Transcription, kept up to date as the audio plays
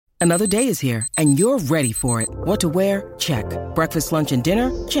Another day is here, and you're ready for it. What to wear? Check. Breakfast, lunch, and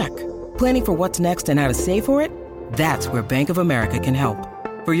dinner? Check. Planning for what's next and how to save for it? That's where Bank of America can help.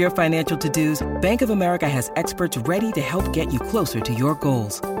 For your financial to-dos, Bank of America has experts ready to help get you closer to your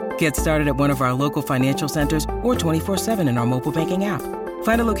goals. Get started at one of our local financial centers or 24/7 in our mobile banking app.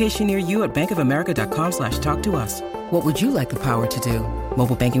 Find a location near you at bankofamerica.com/talktous. What would you like the power to do?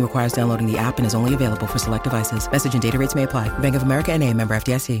 Mobile banking requires downloading the app and is only available for select devices. Message and data rates may apply. Bank of America N.A., member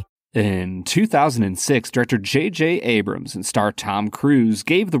FDIC. In 2006, director J.J. Abrams and star Tom Cruise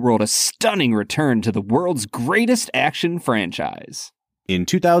gave the world a stunning return to the world's greatest action franchise. In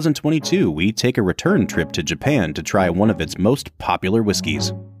 2022, we take a return trip to Japan to try one of its most popular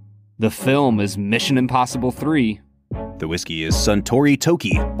whiskeys. The film is Mission Impossible 3. The whiskey is Suntory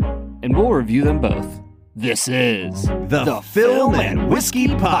Toki. And we'll review them both. This is the Film and Whiskey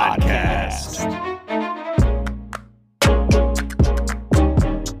Podcast.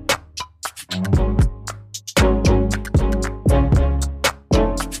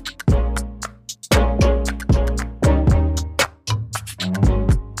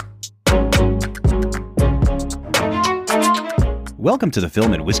 Welcome to the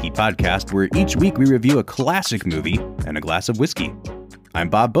Film and Whiskey Podcast, where each week we review a classic movie and a glass of whiskey. I'm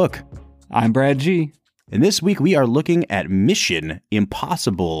Bob Book. I'm Brad G. And this week we are looking at Mission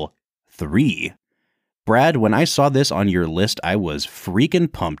Impossible 3. Brad, when I saw this on your list, I was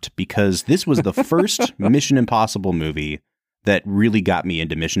freaking pumped because this was the first Mission Impossible movie that really got me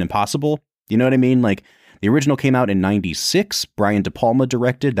into Mission Impossible. You know what I mean? Like, the original came out in 96. Brian De Palma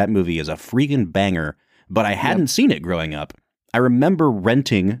directed. That movie is a freaking banger, but I hadn't seen it growing up. I remember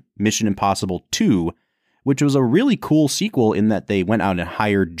renting Mission Impossible 2, which was a really cool sequel in that they went out and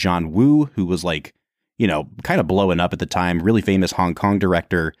hired John Woo, who was like, you know, kind of blowing up at the time, really famous Hong Kong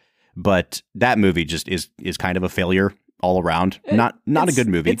director. But that movie just is kind of a failure all around. Not a good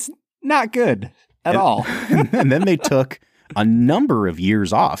movie. It's not good at all. And then they took a number of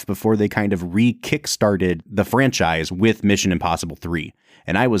years off before they kind of re-kickstarted the franchise with Mission Impossible 3.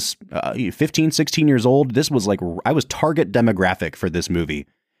 And I was 15, 16 years old. This was like, I was target demographic for this movie.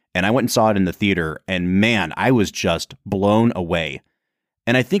 And I went and saw it in the theater. And man, I was just blown away.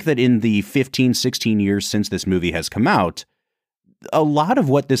 And I think that in the 15, 16 years since this movie has come out, a lot of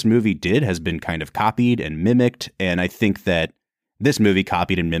what this movie did has been kind of copied and mimicked. And I think that this movie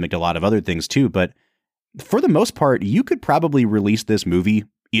copied and mimicked a lot of other things too. But for the most part, you could probably release this movie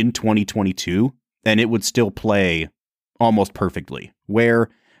in 2022 and it would still play almost perfectly. Where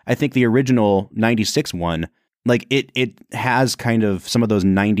I think the original 96 one, like it has kind of some of those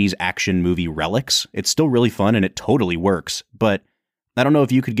 90s action movie relics. It's still really fun and it totally works. But I don't know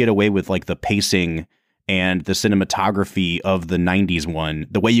if you could get away with like the pacing and the cinematography of the 90s one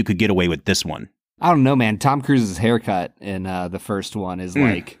the way you could get away with this one. I don't know, man. Tom Cruise's haircut in the first one is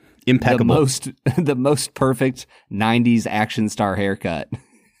like impeccable. The most perfect 90s action star haircut.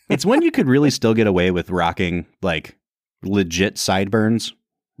 It's when you could really still get away with rocking like legit sideburns.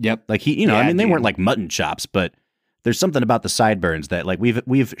 Yep. Like he, you know, I mean, they weren't like mutton chops, but there's something about the sideburns that like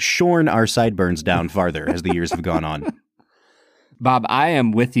we've shorn our sideburns down farther as the years have gone on. Bob, I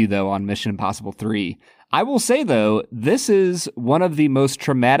am with you though on Mission Impossible 3. I will say though, this is one of the most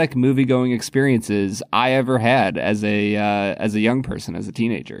traumatic movie-going experiences I ever had as a young person, as a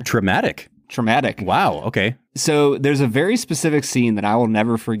teenager. Traumatic. Wow. Okay. So there's a very specific scene that I will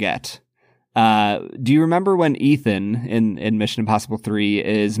never forget. Do you remember when Ethan in Mission Impossible 3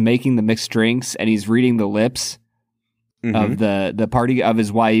 is making the mixed drinks and he's reading the lips of the party of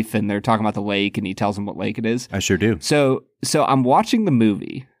his wife and they're talking about the lake and he tells him what lake it is? I sure do. So I'm watching the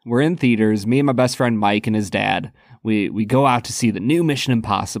movie. We're in theaters, me and my best friend Mike and his dad. We go out to see the new Mission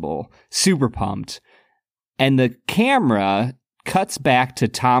Impossible, super pumped. And the camera cuts back to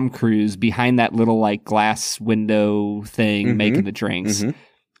Tom Cruise behind that little like glass window thing making the drinks.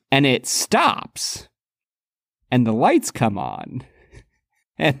 And it stops. And the lights come on.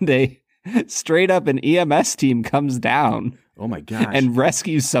 And they straight up an EMS team comes down. Oh my gosh. And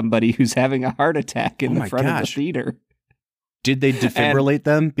rescues somebody who's having a heart attack in the front of the theater. Did they defibrillate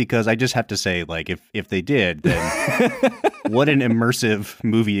them? Because I just have to say, like, if they did, then what an immersive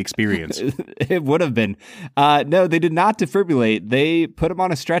movie experience. It would have been. No, they did not defibrillate. They put him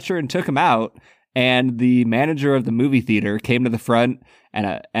on a stretcher and took him out. And the manager of the movie theater came to the front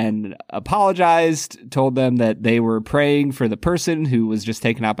and apologized, told them that they were praying for the person who was just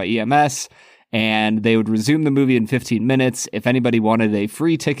taken out by EMS, and they would resume the movie in 15 minutes. If anybody wanted a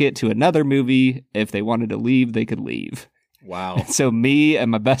free ticket to another movie, if they wanted to leave, they could leave. Wow. So me and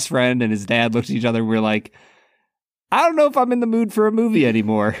my best friend and his dad looked at each other and we were like, I don't know if I'm in the mood for a movie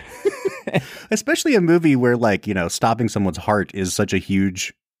anymore. Especially a movie where, like, you know, stopping someone's heart is such a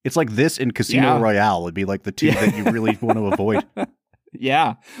huge It's like this and Casino Royale would be like the two that you really want to avoid.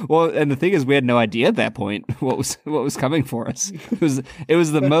 Yeah. Well, and the thing is, we had no idea at that point what was coming for us. It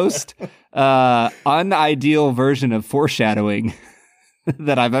was the most unideal version of foreshadowing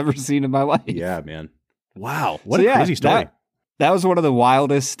that I've ever seen in my life. Yeah, man. Wow. What a crazy story. That was one of the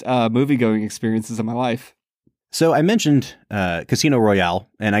wildest movie-going experiences of my life. So I mentioned Casino Royale,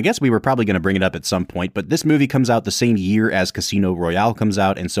 and I guess we were probably going to bring it up at some point, but this movie comes out the same year as Casino Royale comes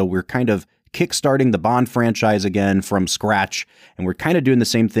out, and so we're kind of kickstarting the Bond franchise again from scratch, and we're kind of doing the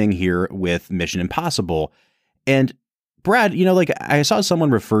same thing here with Mission Impossible. And Brad, you know, like I saw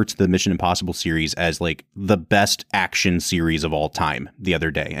someone refer to the Mission Impossible series as like the best action series of all time the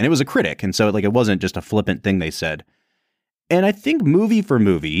other day, and it was a critic, and so like it wasn't just a flippant thing they said. And I think movie for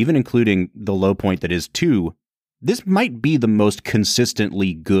movie, even including the low point that is 2, this might be the most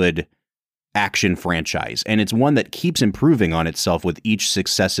consistently good action franchise, and it's one that keeps improving on itself with each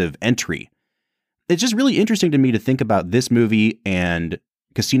successive entry. It's just really interesting to me to think about this movie and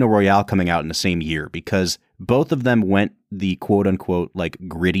Casino Royale coming out in the same year, because both of them went the quote-unquote like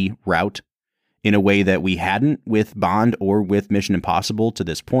gritty route in a way that we hadn't with Bond or with Mission Impossible to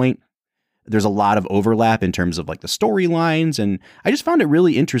this point. There's a lot of overlap in terms of like the storylines, and I just found it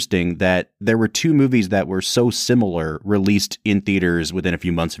really interesting that there were two movies that were so similar released in theaters within a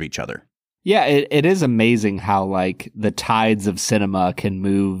few months of each other. Yeah, it is amazing how like the tides of cinema can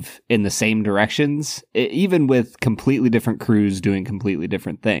move in the same directions, even with completely different crews doing completely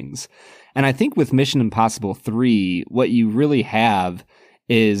different things. And I think with Mission Impossible 3, what you really have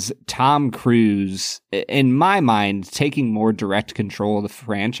is Tom Cruise, in my mind, taking more direct control of the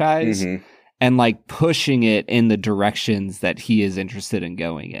franchise and like pushing it in the directions that he is interested in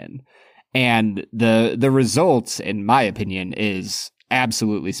going in. And the results, in my opinion, is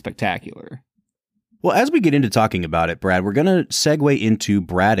absolutely spectacular. Well, as we get into talking about it, Brad, we're going to segue into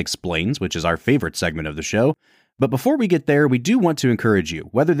Brad Explains, which is our favorite segment of the show. But before we get there, we do want to encourage you,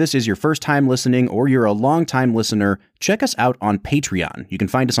 whether this is your first time listening or you're a long time listener, check us out on Patreon. You can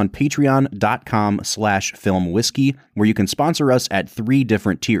find us on patreon.com/filmwhiskey, where you can sponsor us at 3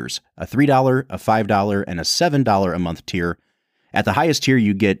 different tiers, a $3, a $5, and a $7 a month tier. At the highest tier,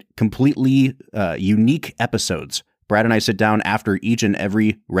 you get completely unique episodes. Brad and I sit down after each and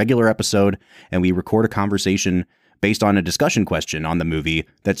every regular episode, and we record a conversation based on a discussion question on the movie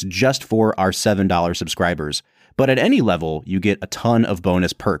that's just for our $7 subscribers. But at any level, you get a ton of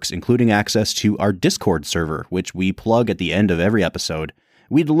bonus perks, including access to our Discord server, which we plug at the end of every episode.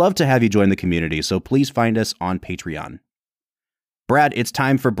 We'd love to have you join the community, so please find us on Patreon. Brad, it's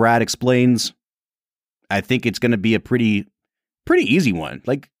time for Brad Explains. I think it's going to be a pretty easy one.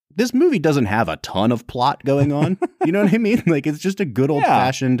 Like, this movie doesn't have a ton of plot going on. You know what I mean? Like, it's just a good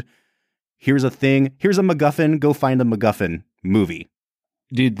old-fashioned, here's a thing, here's a MacGuffin, go find a MacGuffin movie.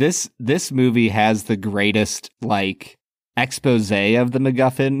 Dude, this movie has the greatest, like, expose of the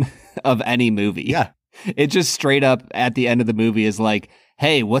MacGuffin of any movie. Yeah. It just straight up at the end of the movie is like,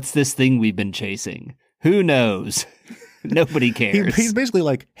 hey, what's this thing we've been chasing? Who knows? Nobody cares. He's basically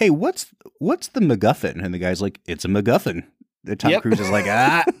like, hey, what's the MacGuffin? And the guy's like, it's a MacGuffin. Tom Cruise is like,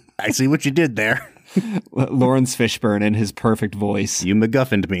 I see what you did there. Lawrence Fishburne in his perfect voice. You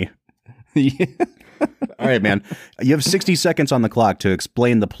MacGuffined me. Yeah. All right, man. You have 60 seconds on the clock to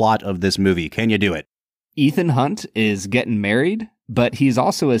explain the plot of this movie. Can you do it? Ethan Hunt is getting married, but he's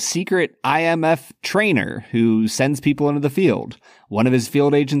also a secret IMF trainer who sends people into the field. One of his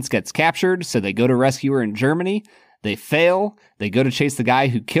field agents gets captured, so they go to rescue her in Germany. They fail. They go to chase the guy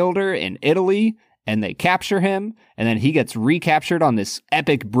who killed her in Italy, and they capture him, and then he gets recaptured on this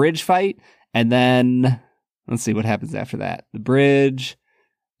epic bridge fight, and then, let's see what happens after that. The bridge,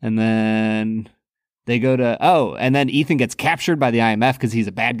 and then they go to, and then Ethan gets captured by the IMF because he's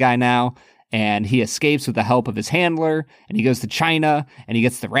a bad guy now, and he escapes with the help of his handler, and he goes to China, and he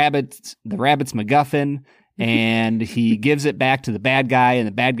gets the rabbit's MacGuffin, and he gives it back to the bad guy, and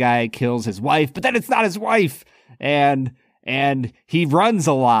the bad guy kills his wife, but then it's not his wife, and he runs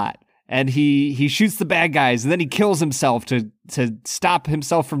a lot. And he shoots the bad guys, and then he kills himself to stop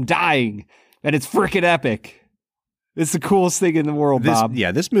himself from dying. And it's freaking epic. It's the coolest thing in the world, Bob.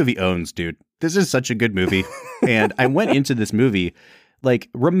 Yeah, this movie owns, dude. This is such a good movie. And I went into this movie, like,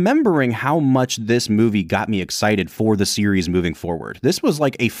 remembering how much this movie got me excited for the series moving forward. This was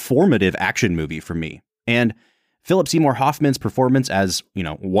like a formative action movie for me. And Philip Seymour Hoffman's performance as, you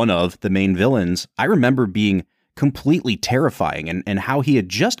know, one of the main villains, I remember being completely terrifying, and how he had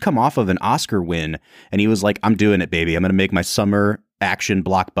just come off of an Oscar win, and he was like, I'm doing it, baby. I'm going to make my summer action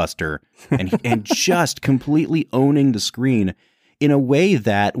blockbuster, and just completely owning the screen in a way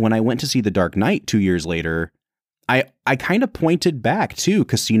that when I went to see The Dark Knight 2 years later, I kind of pointed back to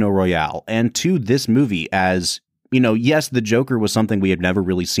Casino Royale and to this movie as, yes, the Joker was something we had never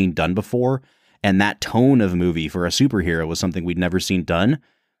really seen done before. And that tone of movie for a superhero was something we'd never seen done.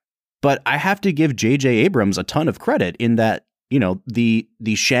 But I have to give J.J. Abrams a ton of credit in that, the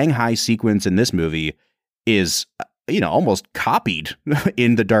Shanghai sequence in this movie is, almost copied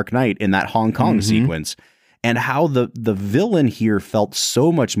in The Dark Knight in that Hong Kong sequence. And how the villain here felt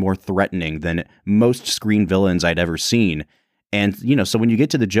so much more threatening than most screen villains I'd ever seen. And, so when you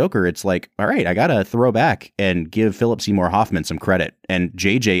get to the Joker, it's like, all right, I got to throw back and give Philip Seymour Hoffman some credit and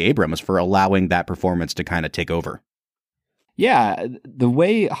J.J. Abrams for allowing that performance to kind of take over. Yeah, the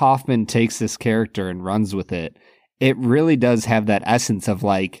way Hoffman takes this character and runs with it, it really does have that essence of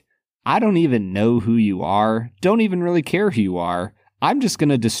like, I don't even know who you are, don't even really care who you are. I'm just going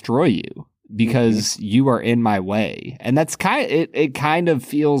to destroy you because you are in my way. And that's it kind of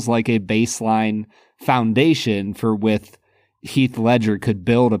feels like a baseline foundation for with Heath Ledger could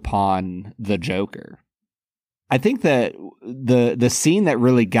build upon the Joker. I think that the scene that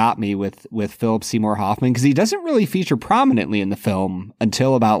really got me with Philip Seymour Hoffman, because he doesn't really feature prominently in the film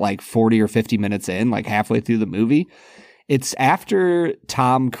until about like 40 or 50 minutes in, like halfway through the movie. It's after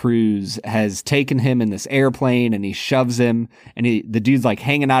Tom Cruise has taken him in this airplane and he shoves him and the dude's like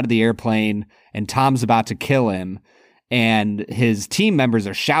hanging out of the airplane and Tom's about to kill him. And his team members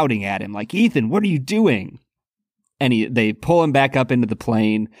are shouting at him like, Ethan, what are you doing? And they pull him back up into the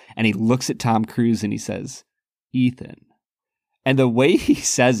plane and he looks at Tom Cruise and he says, Ethan. And the way he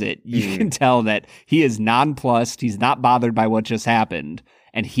says it, you can tell that he is nonplussed. He's not bothered by what just happened.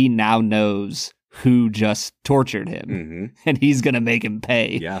 And he now knows who just tortured him. And he's going to make him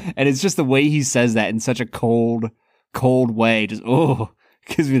pay. Yeah. And it's just the way he says that in such a cold way. Just,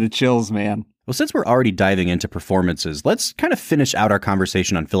 gives me the chills, man. Well, since we're already diving into performances, let's kind of finish out our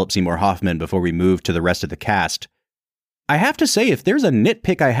conversation on Philip Seymour Hoffman before we move to the rest of the cast. I have to say, if there's a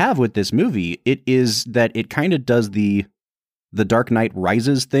nitpick I have with this movie, it is that it kind of does the Dark Knight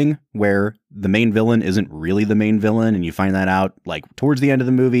Rises thing, where the main villain isn't really the main villain, and you find that out like towards the end of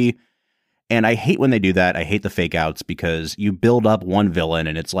the movie. And I hate when they do that. I hate the fake outs because you build up one villain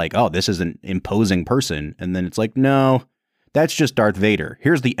and it's like, oh, this is an imposing person. And then it's like, no, that's just Darth Vader.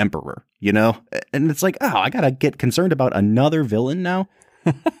 Here's the Emperor, And it's like, oh, I got to get concerned about another villain now.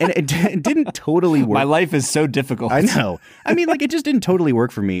 And it didn't totally work. My life is so difficult. I know. I mean, like, it just didn't totally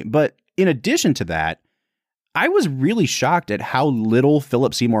work for me. But in addition to that, I was really shocked at how little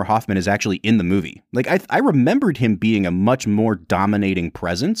Philip Seymour Hoffman is actually in the movie. Like, I remembered him being a much more dominating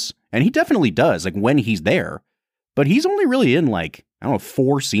presence, and he definitely does, like, when he's there. But he's only really in, like, I don't know,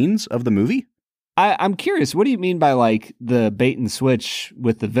 4 scenes of the movie. I'm curious, what do you mean by, like, the bait and switch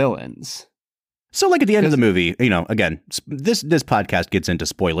with the villains? So, like, at the end of the movie, again, this podcast gets into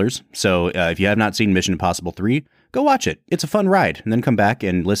spoilers. So if you have not seen Mission Impossible 3, go watch it. It's a fun ride. And then come back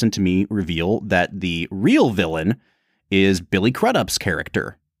and listen to me reveal that the real villain is Billy Crudup's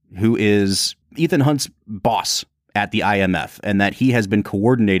character, who is Ethan Hunt's boss at the IMF, and that he has been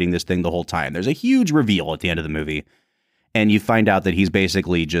coordinating this thing the whole time. There's a huge reveal at the end of the movie. And you find out that he's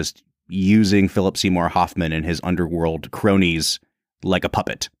basically just using Philip Seymour Hoffman and his underworld cronies like a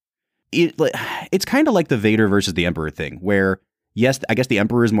puppet. It's kind of like the Vader versus the Emperor thing, where, yes, I guess the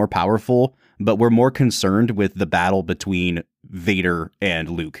Emperor is more powerful, but we're more concerned with the battle between Vader and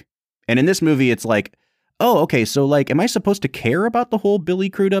Luke. And in this movie, it's like, oh, okay, so, like, am I supposed to care about the whole Billy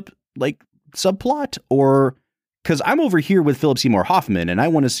Crudup, like, subplot? Or, because I'm over here with Philip Seymour Hoffman, and I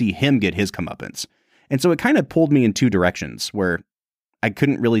want to see him get his comeuppance. And so it kind of pulled me in 2 directions, where I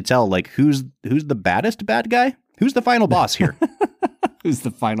couldn't really tell, like, who's the baddest bad guy? Who's the final boss here? Who's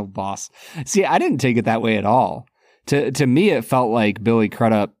the final boss? See, I didn't take it that way at all. To me, it felt like Billy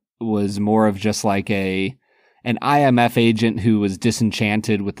Crudup was more of just like an IMF agent who was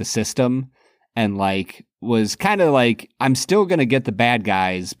disenchanted with the system and like was kind of like, I'm still going to get the bad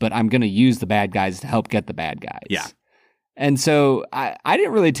guys, but I'm going to use the bad guys to help get the bad guys. Yeah. And so I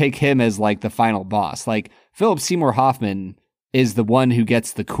didn't really take him as like the final boss. Like Philip Seymour Hoffman is the one who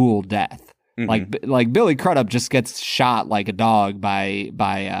gets the cool death. Like Billy Crudup just gets shot like a dog by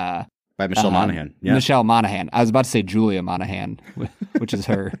Michelle Monaghan. Yeah. Michelle Monaghan. I was about to say Julia Monaghan, which is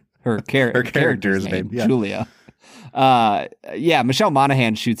her character's name, yeah. Julia. Michelle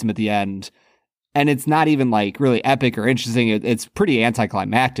Monaghan shoots him at the end, and it's not even like really epic or interesting. It's pretty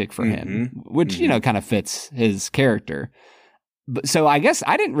anticlimactic for him, which kind of fits his character. But so I guess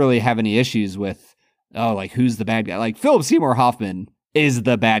I didn't really have any issues with like who's the bad guy. Like Philip Seymour Hoffman is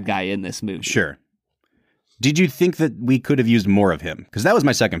the bad guy in this movie. Sure. Did you think that we could have used more of him? Because that was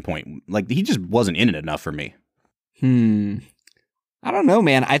my second point. Like, he just wasn't in it enough for me. I don't know,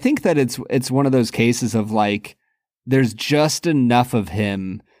 man. I think that it's one of those cases of like, there's just enough of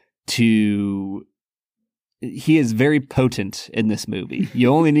him to... He is very potent in this movie. You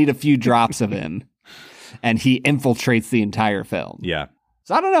only need a few drops of him, and he infiltrates the entire film. Yeah.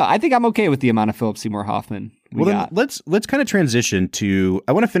 So I don't know. I think I'm okay with the amount of Philip Seymour Hoffman we got. Then let's kind of transition to...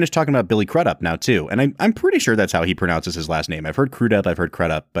 I want to finish talking about Billy Crudup now, too. And I'm pretty sure that's how he pronounces his last name. I've heard Crudup, I've heard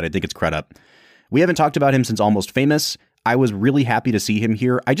Crudup, but I think it's Crudup. We haven't talked about him since Almost Famous. I was really happy to see him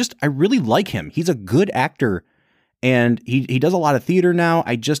here. I really like him. He's a good actor. And he does a lot of theater now.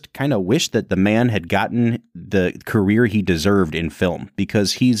 I just kind of wish that the man had gotten the career he deserved in film,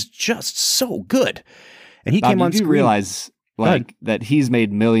 because he's just so good. And he came on screen. You realize that he's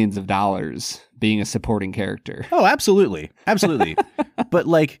made millions of dollars being a supporting character. Oh, absolutely. Absolutely. But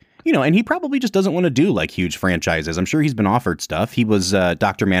and he probably just doesn't want to do huge franchises. I'm sure he's been offered stuff. He was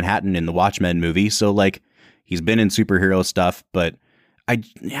Dr. Manhattan in the Watchmen movie. So he's been in superhero stuff, but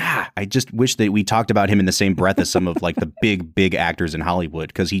I just wish that we talked about him in the same breath as some of the big actors in Hollywood,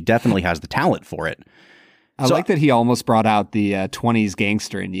 because he definitely has the talent for it. I like that he almost brought out the 20s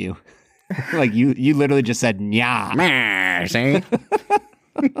gangster in you. You literally just said, "Nya." See?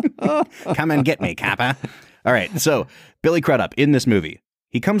 Come and get me, Kappa. All right, so Billy Crudup in this movie.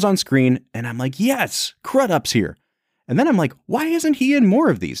 He comes on screen, and I'm like, yes, Crudup's here. And then I'm like, why isn't he in more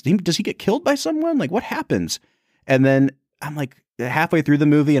of these? Does he get killed by someone? What happens? And then I'm halfway through the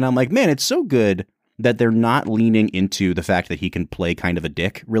movie, and I'm like, man, it's so good that they're not leaning into the fact that he can play kind of a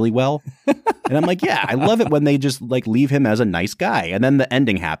dick really well. And I'm like, yeah, I love it when they just leave him as a nice guy. And then the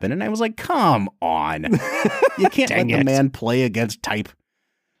ending happened, and I was like, come on. You can't let the man play against type.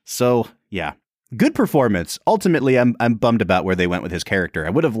 So, yeah. Good performance. Ultimately, I'm bummed about where they went with his character. I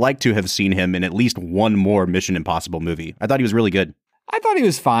would have liked to have seen him in at least one more Mission Impossible movie. I thought he was really good. I thought he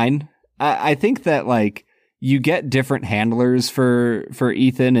was fine. I think that, you get different handlers for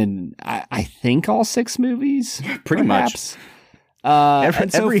Ethan, and I think all 6 movies. Pretty much.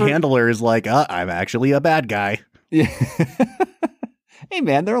 Every handler is I'm actually a bad guy. Yeah. Hey,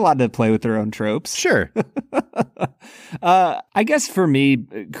 man, they're allowed to play with their own tropes. Sure. I guess for me,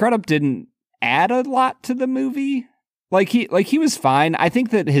 Crudup didn't add a lot to the movie. He was fine. I think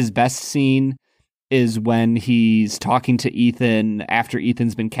that his best scene is when he's talking to Ethan after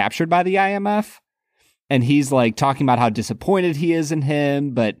Ethan's been captured by the IMF. And he's talking about how disappointed he is in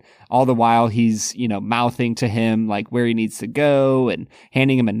him, but all the while he's, mouthing to him where he needs to go and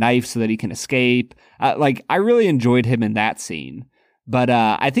handing him a knife so that he can escape. I really enjoyed him in that scene. But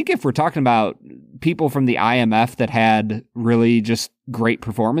I think if we're talking about people from the IMF that had really just great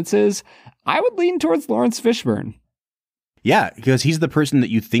performances, I would lean towards Lawrence Fishburne. Yeah, because he's the person that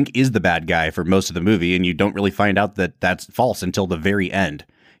you think is the bad guy for most of the movie, and you don't really find out that that's false until the very end.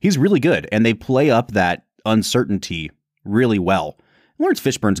 He's really good, and they play up that uncertainty really well. Lawrence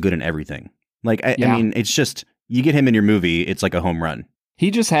Fishburne's good in everything. I mean, it's just, you get him in your movie, it's like a home run. He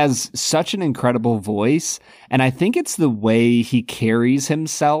just has such an incredible voice, and I think it's the way he carries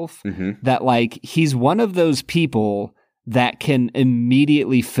himself that, he's one of those people that can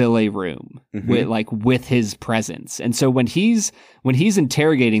immediately fill a room with his presence. And so when he's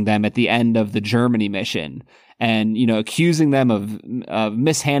interrogating them at the end of the Germany mission, and, accusing them of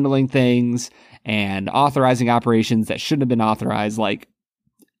mishandling things and authorizing operations that shouldn't have been authorized,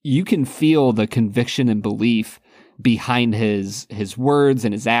 you can feel the conviction and belief behind his words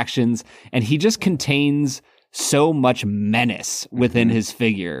and his actions. And he just contains so much menace within his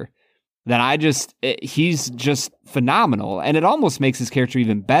figure that he's just phenomenal. And it almost makes his character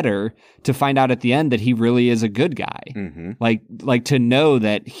even better to find out at the end that he really is a good guy. To know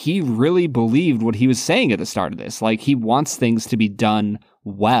that he really believed what he was saying at the start of this. He wants things to be done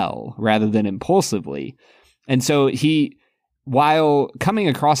well rather than impulsively. And so while coming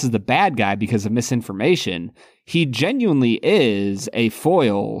across as the bad guy because of misinformation, he genuinely is a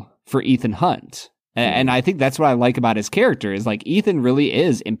foil for Ethan Hunt. And I think that's what I like about his character is Ethan really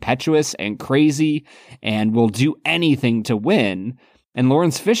is impetuous and crazy and will do anything to win. And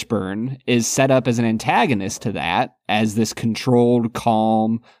Lawrence Fishburne is set up as an antagonist to that, as this controlled,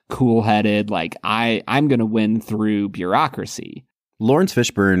 calm, cool-headed, I'm going to win through bureaucracy. Lawrence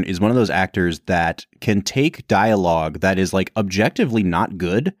Fishburne is one of those actors that can take dialogue that is objectively not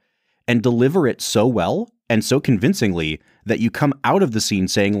good and deliver it so well and so convincingly that you come out of the scene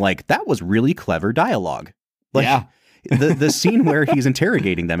saying that was really clever dialogue. Yeah. the scene where he's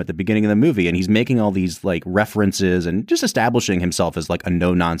interrogating them at the beginning of the movie and he's making all these references and just establishing himself as a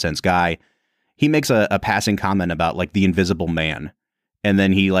no nonsense guy. He makes a passing comment about the Invisible Man. And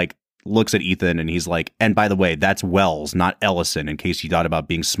then he looks at Ethan and he's and by the way, that's Wells, not Ellison, in case you thought about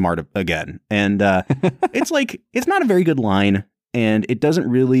being smart again. And it's it's not a very good line. and it doesn't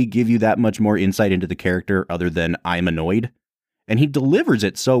really give you that much more insight into the character other than I'm annoyed. And he delivers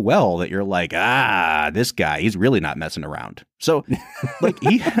it so well that you're like, this guy, he's really not messing around. So like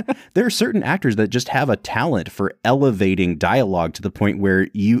there are certain actors that just have a talent for elevating dialogue to the point where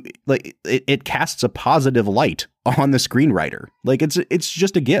it casts a positive light on the screenwriter. Like it's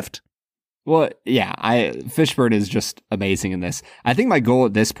just a gift. Well, yeah, Fishburne is just amazing in this. I think my goal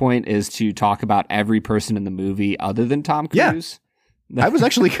at this point is to talk about every person in the movie other than Tom Cruise. Yeah. I was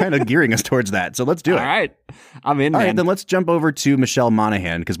actually kind of gearing us towards that, so let's do it. All right. I'm in, All man. right, then let's jump over to Michelle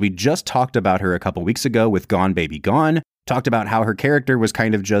Monaghan, because we just talked about her a couple weeks ago with Gone Baby Gone, talked about how her character was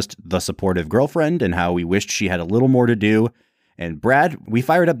kind of just the supportive girlfriend and how we wished she had a little more to do. And Brad, we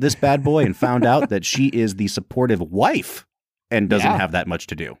fired up this bad boy and found out that she is the supportive wife and doesn't have that much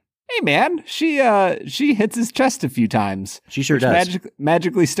to do. Hey, man, she hits his chest a few times. She sure does.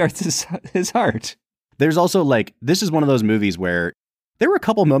 Magically starts his heart. There's also, like, this is one of those movies where there were a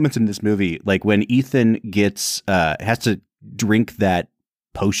couple moments in this movie, like when Ethan has to drink that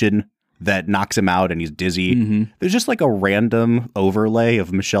potion that knocks him out and he's dizzy. Mm-hmm. There's just like a random overlay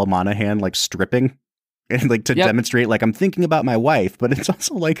of Michelle Monaghan like stripping and like to demonstrate like I'm thinking about my wife, but it's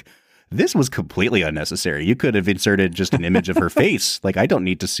also like this was completely unnecessary. You could have inserted just an image of her face. Like I don't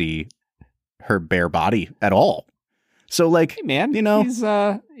need to see her bare body at all. So like, hey man, you know,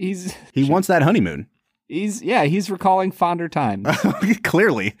 he wants that honeymoon. He's recalling fonder times.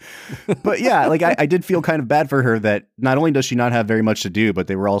 Clearly. But yeah, like I did feel kind of bad for her that not only does she not have very much to do, but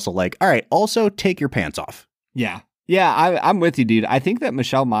they were also like, all right, also take your pants off. Yeah. Yeah, I'm with you, dude. I think that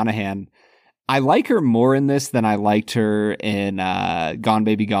Michelle Monaghan, I like her more in this than I liked her in Gone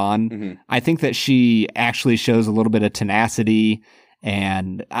Baby Gone. Mm-hmm. I think that she actually shows a little bit of tenacity.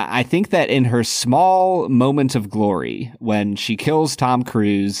 And I think that in her small moment of glory, when she kills Tom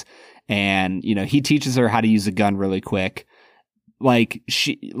Cruise, and, you know, he teaches her how to use a gun really quick.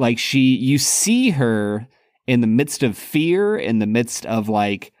 You see her in the midst of fear, in the midst of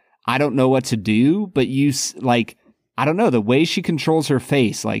like, I don't know what to do, but I don't know, the way she controls her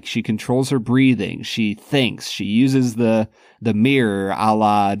face, like she controls her breathing. She thinks, she uses the mirror a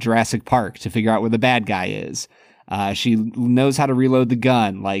la Jurassic Park to figure out where the bad guy is. She knows how to reload the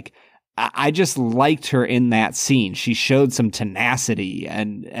gun. Like, I just liked her in that scene. She showed some tenacity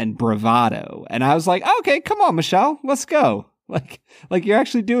and bravado. And I was like, okay, come on, Michelle, let's go. Like you're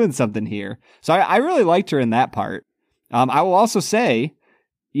actually doing something here. So I really liked her in that part. I will also say,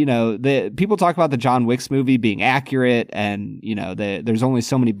 you know, the people talk about the John Wick's movie being accurate and, you know, there's only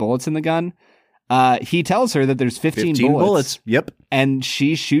so many bullets in the gun. He tells her that there's 15 bullets. Yep. And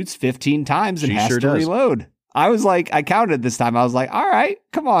she shoots 15 times and has to reload. I was like, I counted this time. I was like, all right,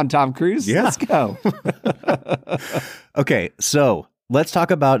 come on, Tom Cruise. Yeah. Let's go. Okay, so let's talk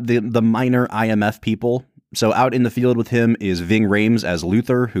about the minor IMF people. So out in the field with him is Ving Rhames as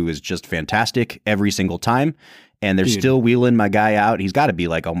Luther, who is just fantastic every single time. And they're still wheeling my guy out. He's got to be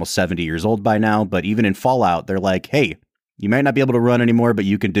like almost 70 years old by now. But even in Fallout, they're like, hey, you might not be able to run anymore, but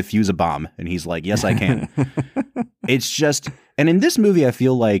you can defuse a bomb. And he's like, yes, I can. It's just, and in this movie, I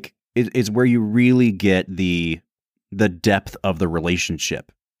feel like it's where you really get the depth of the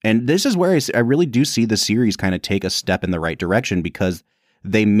relationship. And this is where I really do see the series kind of take a step in the right direction, because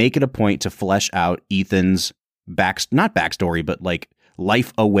they make it a point to flesh out Ethan's not backstory, but like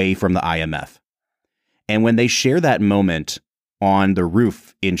life away from the IMF. And when they share that moment on the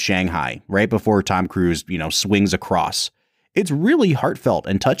roof in Shanghai, right before Tom Cruise, you know, swings across, it's really heartfelt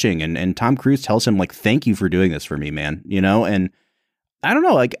and touching. And Tom Cruise tells him like, thank you for doing this for me, man. You know, and I don't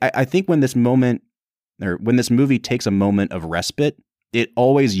know, like, I think when this movie takes a moment of respite, it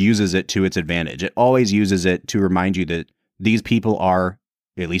always uses it to its advantage. It always uses it to remind you that these people are,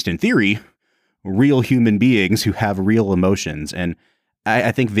 at least in theory, real human beings who have real emotions. And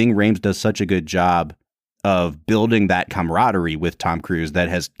I think Ving Rhames does such a good job of building that camaraderie with Tom Cruise that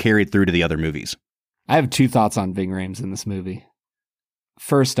has carried through to the other movies. I have two thoughts on Ving Rhames in this movie.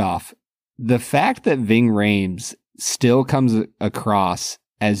 First off, the fact that Ving Rhames still comes across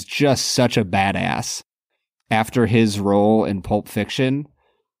as just such a badass after his role in Pulp Fiction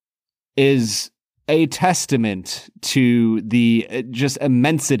is a testament to the just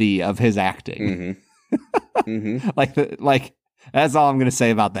immensity of his acting. Mm-hmm. Like that's all I'm going to say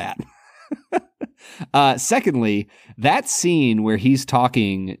about that. Secondly, that scene where he's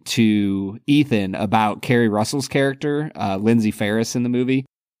talking to Ethan about Kerry Russell's character, Lindsay Ferris in the movie,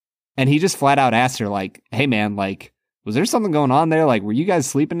 and he just flat out asked her like, hey man, like, was there something going on there? Like, were you guys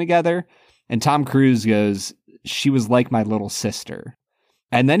sleeping together? And Tom Cruise goes, she was like my little sister.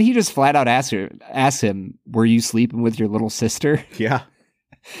 And then he just flat out asked him, were you sleeping with your little sister? Yeah.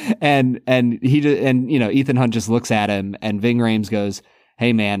 Ethan Hunt just looks at him, and Ving Rhames goes,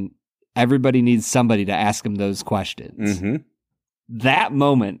 "Hey man, everybody needs somebody to ask him those questions." Mm-hmm. That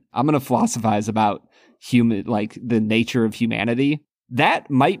moment, I'm going to philosophize about the nature of humanity.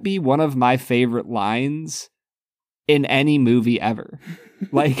 That might be one of my favorite lines in any movie ever.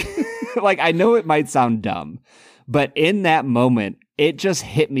 Like I know it might sound dumb, but in that moment, it just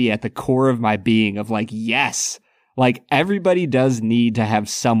hit me at the core of my being of like, yes, like everybody does need to have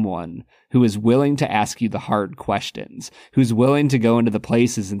someone who is willing to ask you the hard questions, who's willing to go into the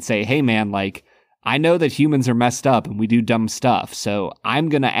places and say, hey man, like, I know that humans are messed up and we do dumb stuff. So I'm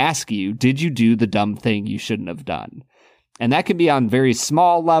going to ask you, did you do the dumb thing you shouldn't have done? And that can be on very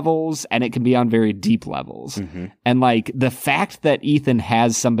small levels and it can be on very deep levels. Mm-hmm. And like the fact that Ethan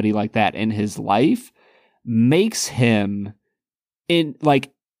has somebody like that in his life makes him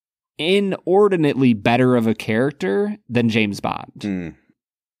inordinately better of a character than James Bond. Mm.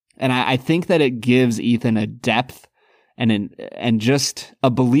 And I think that it gives Ethan a depth and just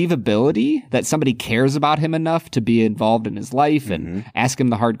a believability that somebody cares about him enough to be involved in his life and ask him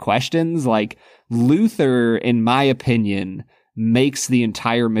the hard questions. Like Luther, in my opinion, makes the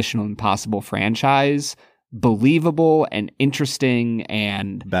entire Mission Impossible franchise believable and interesting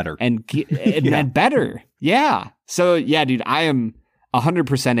and better and better. Yeah. So yeah, dude, I am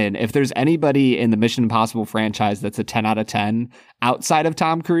 100% in. If there's anybody in the Mission Impossible franchise that's a 10 out of 10 outside of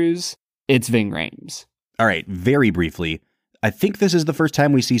Tom Cruise, it's Ving Rhames. All right, very briefly, I think this is the first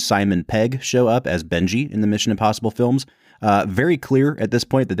time we see Simon Pegg show up as Benji in the Mission Impossible films. Very clear at this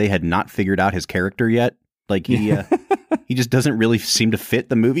point that they had not figured out his character yet. Like he just doesn't really seem to fit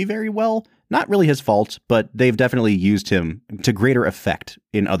the movie very well. Not really his fault, but they've definitely used him to greater effect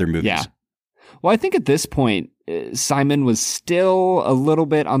in other movies. Yeah. Well, I think at this point, Simon was still a little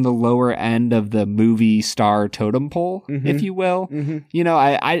bit on the lower end of the movie star totem pole, if you will. Mm-hmm. You know,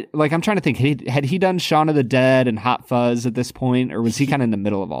 I'm trying to think, had he done Shaun of the Dead and Hot Fuzz at this point, or was he kind of in the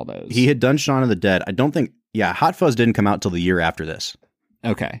middle of all those? He had done Shaun of the Dead. I don't think, Hot Fuzz didn't come out till the year after this.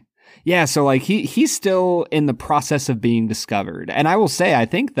 Okay. Yeah, so like he's still in the process of being discovered. And I will say, I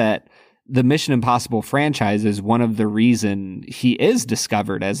think that the Mission Impossible franchise is one of the reason he is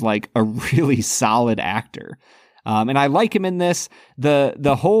discovered as like a really solid actor. And I like him in this.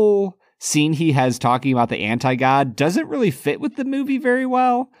 The whole scene he has talking about the anti-god doesn't really fit with the movie very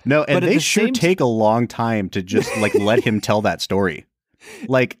well. No, and they sure take a long time to just like let him tell that story.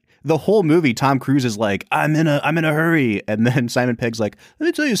 Like the whole movie, Tom Cruise is like, I'm in a hurry. And then Simon Pegg's like, let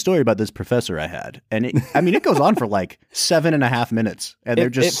me tell you a story about this professor I had. And it goes on for like 7.5 minutes and they're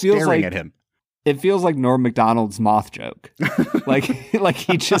just staring at him. It feels like Norm Macdonald's moth joke. like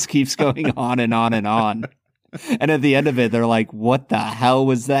he just keeps going on and on and on. And at the end of it, they're like, what the hell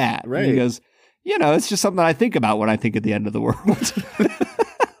was that? Right. And he goes, it's just something I think about when I think at the end of the world.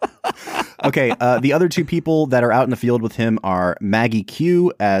 Okay, the other two people that are out in the field with him are Maggie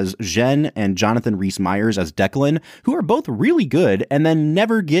Q as Zhen and Jonathan Rhys-Meyers as Declan, who are both really good and then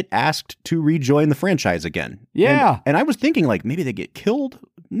never get asked to rejoin the franchise again. Yeah. And I was thinking, like, maybe they get killed.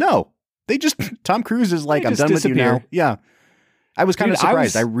 No. They just, Tom Cruise is like, I'm done with you now. Yeah. I was kind of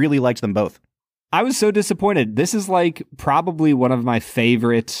surprised. I really liked them both. I was so disappointed. This is like probably one of my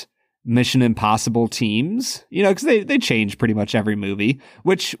favorite Mission Impossible teams, because they change pretty much every movie,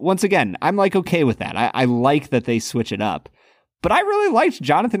 which once again, I'm like okay with that. I like that they switch it up. But I really liked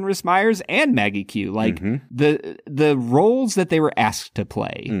Jonathan Rhys-Meyers and Maggie Q. Like the roles that they were asked to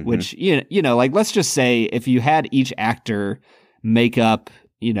play, which, like let's just say if you had each actor make up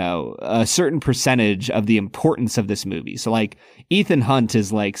a certain percentage of the importance of this movie. So like Ethan Hunt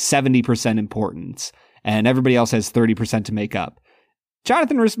is like 70% importance and everybody else has 30% to make up.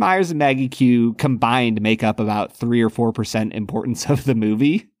 Jonathan Rhys-Meyers and Maggie Q combined make up about 3 or 4% importance of the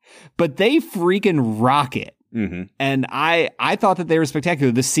movie, but they freaking rock it. Mm-hmm. And I thought that they were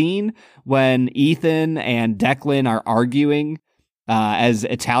spectacular. The scene when Ethan and Declan are arguing as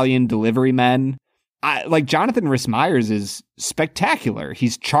Italian delivery men, Jonathan Rhys-Meyers is spectacular.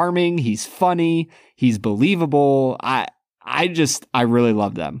 He's charming. He's funny. He's believable. I really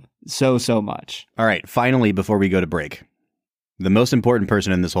love them so much. All right. Finally, before we go to break, the most important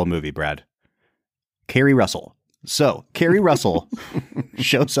person in this whole movie, Brad, Keri Russell. So Keri Russell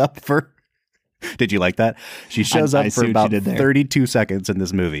shows up for, did you like that? She shows up for about 32 seconds in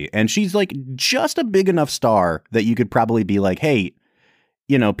this movie. And she's like just a big enough star that you could probably be like, hey,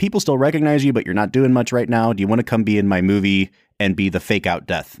 people still recognize you, but you're not doing much right now. Do you want to come be in my movie and be the fake out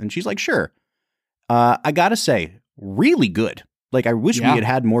death? And she's like, sure. I got to say, really good. Like, I wish we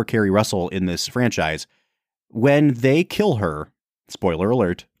had more Keri Russell in this franchise. When they kill her, spoiler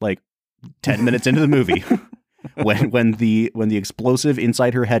alert, like 10 minutes into the movie, when the explosive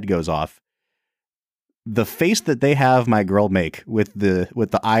inside her head goes off, the face that they have my girl make with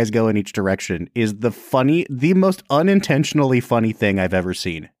the eyes go in each direction is the most unintentionally funny thing I've ever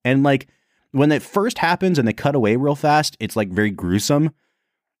seen. And like when it first happens and they cut away real fast, it's like very gruesome.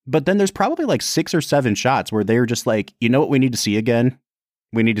 But then there's probably like 6 or 7 shots where they're just like, you know what we need to see again?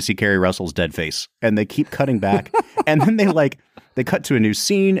 We need to see Carrie Russell's dead face. And they keep cutting back. And then they cut to a new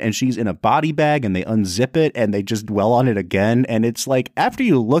scene and she's in a body bag and they unzip it and they just dwell on it again. And it's like, after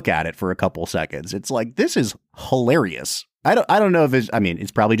you look at it for a couple seconds, it's like, this is hilarious. I don't know if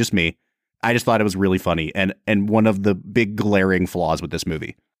it's probably just me. I just thought it was really funny and one of the big glaring flaws with this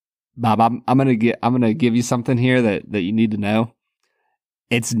movie. Bob, I'm gonna give you something here that you need to know.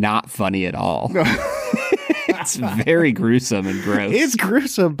 It's not funny at all. It's very gruesome and gross. It's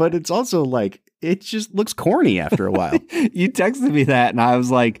gruesome, but it's also like, it just looks corny after a while. You texted me that, and I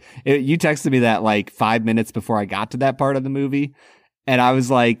was like, you texted me that like 5 minutes before I got to that part of the movie. And I was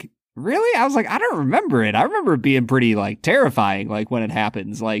like, really? I was like, I don't remember it. I remember it being pretty like terrifying, like when it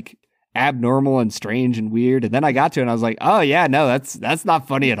happens, like abnormal and strange and weird. And then I got to it and I was like, oh yeah, no, that's not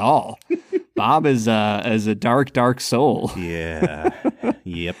funny at all. Bob is a dark, dark soul. Yeah.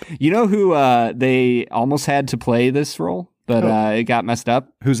 Yep. You know who they almost had to play this role, but it got messed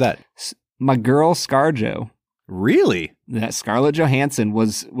up? Who's that? My girl ScarJo. Really? That Scarlett Johansson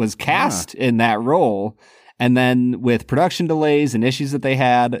was cast in that role, and then with production delays and issues that they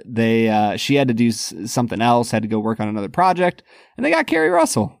had, she had to do something else, had to go work on another project, and they got Carrie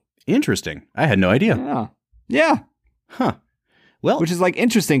Russell. Interesting. I had no idea. Yeah. Huh. Well, which is like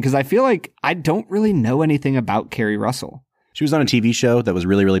interesting because I feel like I don't really know anything about Carrie Russell. She was on a TV show that was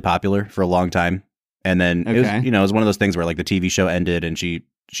really, really popular for a long time. And then it was one of those things where like the TV show ended and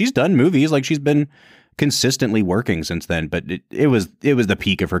she's done movies. Like she's been consistently working since then, but it was the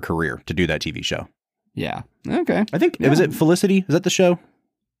peak of her career to do that TV show. Yeah. Okay. I think was it Felicity? Is that the show?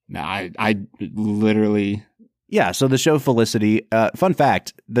 No, I literally. Yeah, so the show Felicity, fun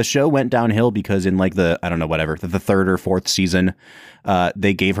fact, the show went downhill because in like the 3rd or 4th season,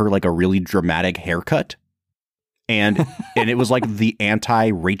 they gave her like a really dramatic haircut. And it was like the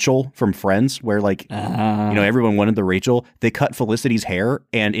anti-Rachel from Friends where like, everyone wanted the Rachel. They cut Felicity's hair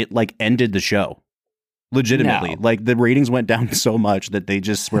and it like ended the show. Legitimately. No. Like the ratings went down so much that they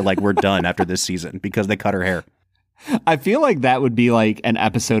just were like, we're done after this season because they cut her hair. I feel like that would be like an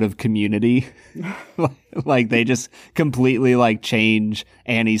episode of Community. Like they just completely like change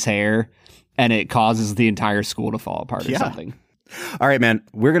Annie's hair and it causes the entire school to fall apart or something. All right, man,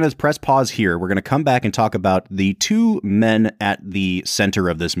 we're going to press pause here. We're going to come back and talk about the 2 men at the center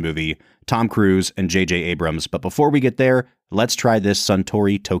of this movie, Tom Cruise and J.J. Abrams. But before we get there, let's try this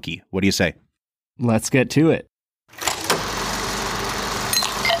Suntory Toki. What do you say? Let's get to it.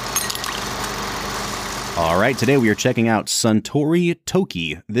 All right, today we are checking out Suntory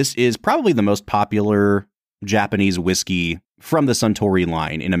Toki. This is probably the most popular Japanese whiskey from the Suntory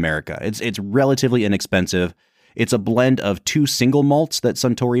line in America. It's relatively inexpensive. It's a blend of 2 single malts that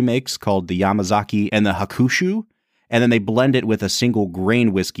Suntory makes called the Yamazaki and the Hakushu, and then they blend it with a single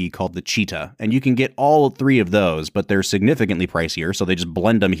grain whiskey called the Cheetah. And you can get all 3 of those, but they're significantly pricier, so they just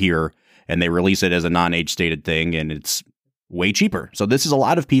blend them here and they release it as a non-age stated thing, and it's way cheaper. So this is a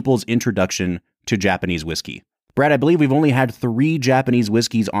lot of people's introduction to Japanese whiskey. Brad, I believe we've only had 3 Japanese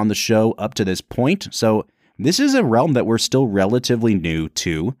whiskeys on the show up to this point, so this is a realm that we're still relatively new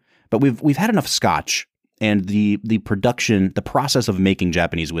to, but we've had enough scotch, and the production, the process of making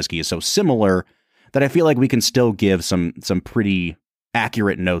Japanese whiskey is so similar that I feel like we can still give some pretty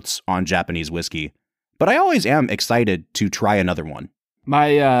accurate notes on Japanese whiskey. But I always am excited to try another one.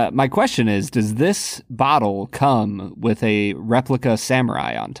 My question is, does this bottle come with a replica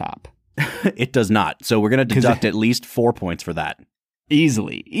samurai on top? It does not. So we're going to deduct at least 4 points for that.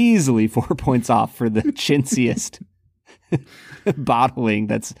 Easily 4 points off for the chintziest bottling.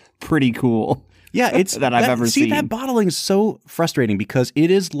 That's pretty cool. Yeah, it's that I've ever seen. See, that bottling is so frustrating because it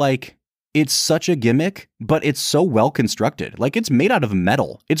is like, it's such a gimmick, but it's so well constructed. Like it's made out of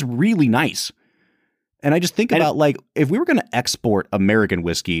metal. It's really nice. And I just think about like, if we were going to export American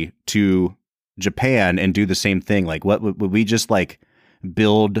whiskey to Japan and do the same thing, like what would we just like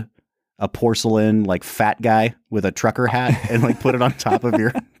build a porcelain like fat guy with a trucker hat and like put it on top of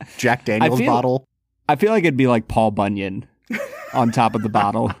your Jack Daniels bottle? I feel like it'd be like Paul Bunyan on top of the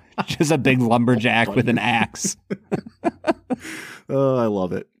bottle. Just a big lumberjack with an axe. Oh, I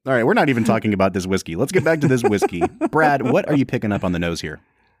love it. All right, we're not even talking about this whiskey. Let's get back to this whiskey. Brad, what are you picking up on the nose here?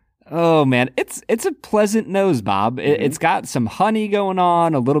 Oh man, it's a pleasant nose, Bob. It's got some honey going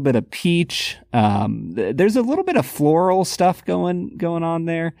on, a little bit of peach. There's a little bit of floral stuff going on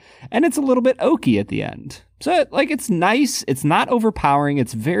there, and it's a little bit oaky at the end. So it's nice. It's not overpowering.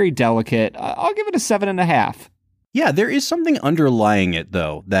 It's very delicate. I'll give it a 7.5. Yeah, there is something underlying it,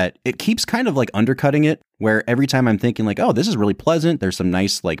 though, that it keeps kind of like undercutting it, where every time I'm thinking like, oh, this is really pleasant. There's some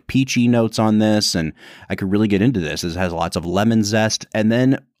nice like peachy notes on this, and I could really get into this. It has lots of lemon zest. And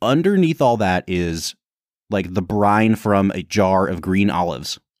then underneath all that is like the brine from a jar of green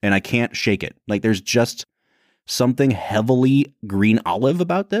olives, and I can't shake it. Like there's just something heavily green olive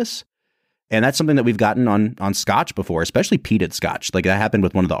about this. And that's something that we've gotten on Scotch before, especially peated Scotch. Like that happened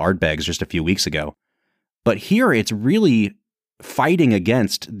with one of the Ardbegs just a few weeks ago. But here it's really fighting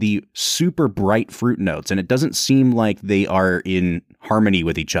against the super bright fruit notes, and it doesn't seem like they are in harmony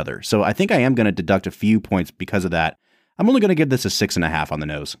with each other. So I think I am going to deduct a few points because of that. I'm only going to give this a 6.5 on the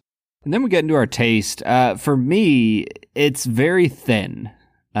nose. And then we get into our taste. For me, it's very thin.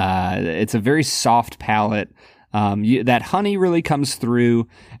 It's a very soft palate. That honey really comes through.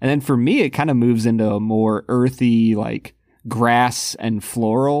 And then for me, it kind of moves into a more earthy, like grass and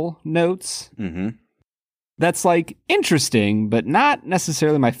floral notes. Mm-hmm. That's like interesting, but not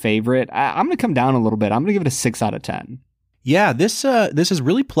necessarily my favorite. I'm going to come down a little bit. I'm going to give it a 6 out of 10. Yeah, this is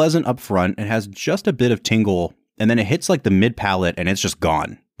really pleasant up front. It has just a bit of tingle, and then it hits like the mid palate, and it's just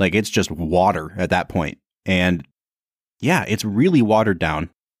gone. Like it's just water at that point. And yeah, it's really watered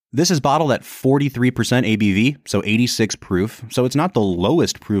down. This is bottled at 43% ABV, so 86 proof. So it's not the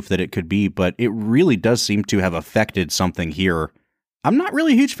lowest proof that it could be, but it really does seem to have affected something here. I'm not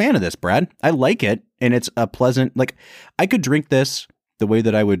really a huge fan of this, Brad. I like it, and it's a pleasant, like, I could drink this the way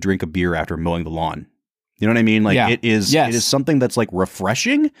that I would drink a beer after mowing the lawn. You know what I mean? Like, It is something that's, like,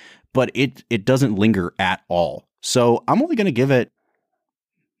 refreshing, but it doesn't linger at all. So I'm only going to give it,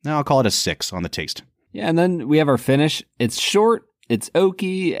 I'll call it a 6 on the taste. Yeah, and then we have our finish. It's short, it's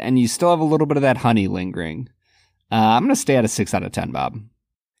oaky, and you still have a little bit of that honey lingering. I'm going to stay at a 6 out of 10, Bob.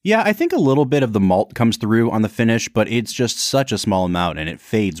 Yeah, I think a little bit of the malt comes through on the finish, but it's just such a small amount and it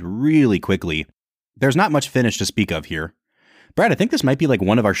fades really quickly. There's not much finish to speak of here. Brad, I think this might be like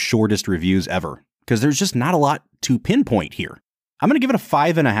one of our shortest reviews ever because there's just not a lot to pinpoint here. I'm going to give it a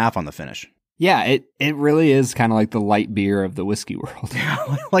 5.5 on the finish. Yeah, it really is kind of like the light beer of the whiskey world.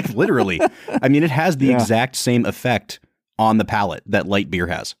 Like literally. I mean, it has the exact same effect on the palate that light beer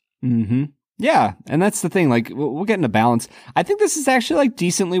has. Mm-hmm. Yeah, and that's the thing. Like, we'll get into balance. I think this is actually like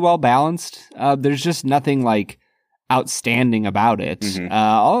decently well balanced. There's just nothing like outstanding about it. Mm-hmm.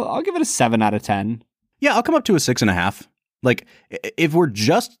 I'll give it a 7 out of 10. Yeah, I'll come up to a 6.5. Like, if we're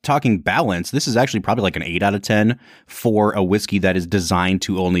just talking balance, this is actually probably like an 8 out of 10 for a whiskey that is designed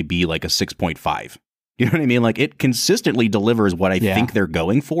to only be like a 6.5. You know what I mean? Like, it consistently delivers what I think they're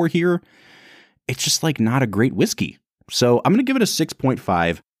going for here. It's just like not a great whiskey. So I'm going to give it a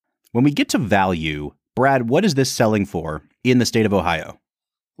 6.5. When we get to value, Brad, what is this selling for in the state of Ohio?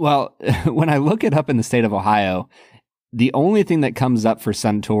 Well, when I look it up in the state of Ohio, the only thing that comes up for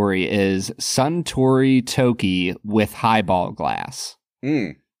Suntory is Suntory Toki with highball glass.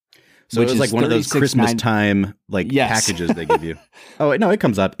 Mm. So it was like one of those Christmas time packages they give you. Oh, no, it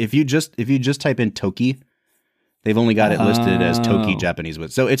comes up. If you just type in Toki, they've only got it listed as Toki Japanese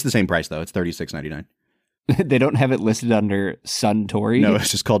whiskey. So it's the same price, though. It's $36.99. They don't have it listed under Suntory? No,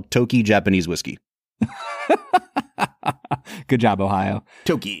 it's just called Toki Japanese whiskey. Good job, Ohio.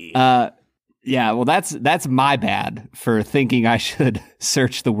 Toki. Yeah, well, that's my bad for thinking I should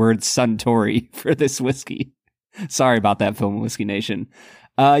search the word Suntory for this whiskey. Sorry about that, Film and Whiskey Nation.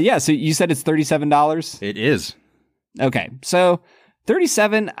 Yeah, so you said it's $37? It is. Okay, so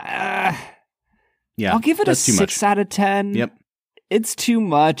 $37, yeah, I'll give it a 6 out of 10. Yep. It's too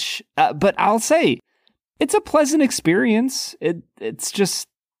much, but I'll say it's a pleasant experience. It's just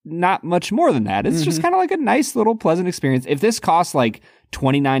not much more than that. It's just kind of like a nice little pleasant experience. If this costs like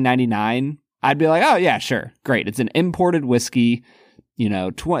 $29.99, I'd be like, oh yeah, sure, great. It's an imported whiskey,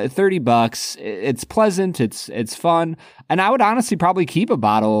 $30. It's pleasant. It's fun. And I would honestly probably keep a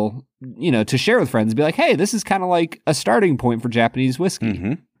bottle, to share with friends and be like, hey, this is kind of like a starting point for Japanese whiskey.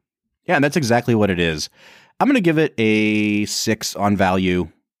 Mm-hmm. Yeah, and that's exactly what it is. I'm going to give it a 6 on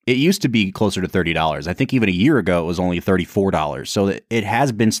value. It used to be closer to $30. I think even a year ago, it was only $34. So it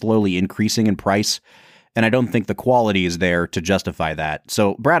has been slowly increasing in price. And I don't think the quality is there to justify that.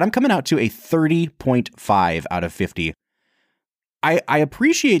 So, Brad, I'm coming out to a 30.5 out of 50. I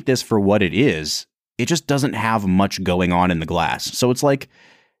appreciate this for what it is. It just doesn't have much going on in the glass. So it's like,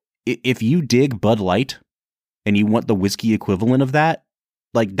 if you dig Bud Light and you want the whiskey equivalent of that,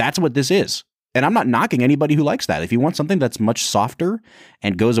 like that's what this is. And I'm not knocking anybody who likes that. If you want something that's much softer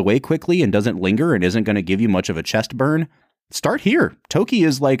and goes away quickly and doesn't linger and isn't going to give you much of a chest burn, start here. Toki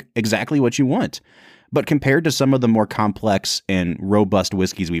is like exactly what you want. But compared to some of the more complex and robust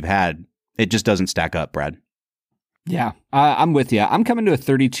whiskeys we've had, it just doesn't stack up, Brad. Yeah, I'm with you. I'm coming to a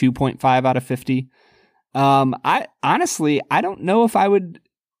 32.5 out of 50. I honestly, I don't know if I would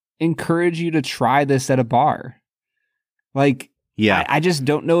encourage you to try this at a bar. Like, yeah, I just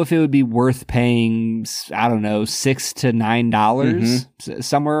don't know if it would be worth paying, I don't know, $6 to $9,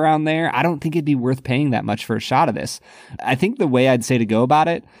 somewhere around there. I don't think it'd be worth paying that much for a shot of this. I think the way I'd say to go about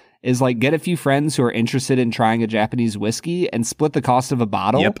it is like get a few friends who are interested in trying a Japanese whiskey and split the cost of a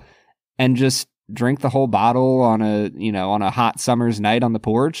bottle and just drink the whole bottle on a hot summer's night on the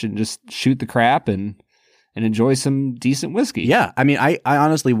porch and just shoot the crap and enjoy some decent whiskey. Yeah. I mean, I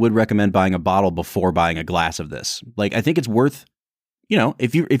honestly would recommend buying a bottle before buying a glass of this. Like, I think it's worth,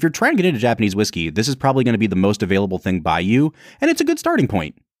 if you're trying to get into Japanese whiskey, this is probably going to be the most available thing by you. And it's a good starting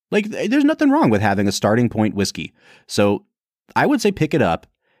point. Like, there's nothing wrong with having a starting point whiskey. So I would say pick it up.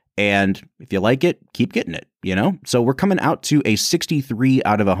 And if you like it, keep getting it, So we're coming out to a 63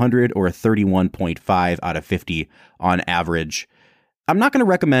 out of 100 or a 31.5 out of 50 on average. I'm not going to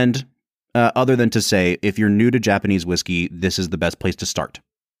recommend other than to say, if you're new to Japanese whiskey, this is the best place to start.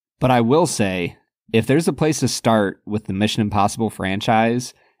 But I will say, if there's a place to start with the Mission Impossible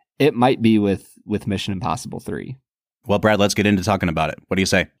franchise, it might be with Mission Impossible 3. Well, Brad, let's get into talking about it. What do you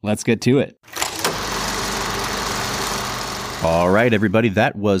say? Let's get to it. All right, everybody,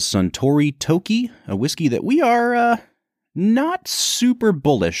 that was Suntory Toki, a whiskey that we are not super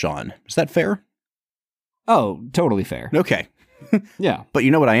bullish on. Is that fair? Oh, totally fair. Okay. Yeah. But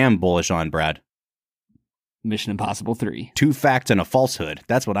you know what I am bullish on, Brad? Mission Impossible 3. 2 facts and a falsehood.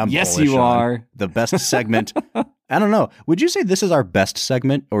 That's what I'm bullish on. Yes, you are. The best segment. I don't know. Would you say this is our best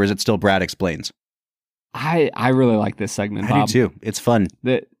segment, or is it still Brad Explains? I really like this segment, Bob. I do too. It's fun.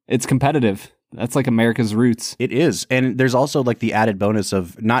 It's competitive. That's like America's roots. It is. And there's also like the added bonus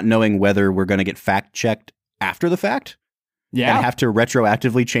of not knowing whether we're going to get fact checked after the fact. Yeah. And have to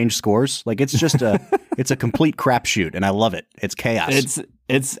retroactively change scores. Like, it's just it's a complete crapshoot, and I love it. It's chaos.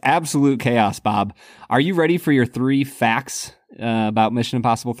 It's absolute chaos, Bob. Are you ready for your 3 facts about Mission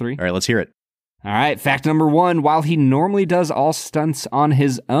Impossible 3? All right, let's hear it. All right, fact number 1. While he normally does all stunts on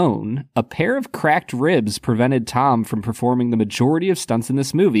his own, a pair of cracked ribs prevented Tom from performing the majority of stunts in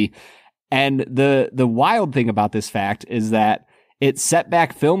this movie. And the wild thing about this fact is that it set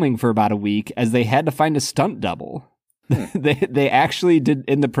back filming for about a week as they had to find a stunt double. They actually did,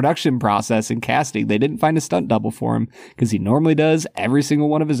 in the production process and casting, they didn't find a stunt double for him because he normally does every single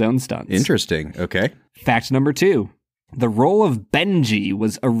one of his own stunts. Interesting. Okay. Fact number 2. The role of Benji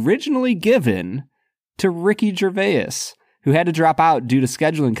was originally given to Ricky Gervais, who had to drop out due to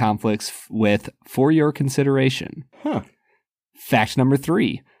scheduling conflicts with For Your Consideration. Huh. Fact number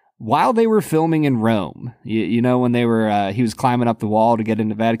 3. While they were filming in Rome, when they were, he was climbing up the wall to get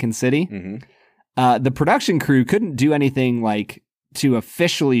into Vatican City, the production crew couldn't do anything like to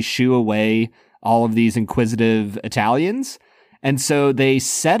officially shoo away all of these inquisitive Italians. And so they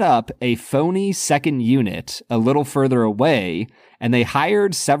set up a phony second unit a little further away, and they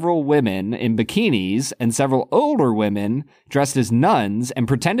hired several women in bikinis and several older women dressed as nuns and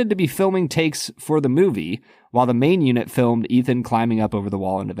pretended to be filming takes for the movie while the main unit filmed Ethan climbing up over the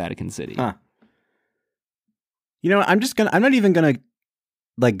wall into Vatican City. Huh. I'm not even gonna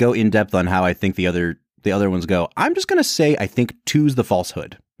like go in depth on how I think the other ones go. I'm just gonna say I think 2's the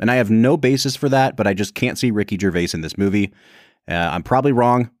falsehood. And I have no basis for that, but I just can't see Ricky Gervais in this movie. I'm probably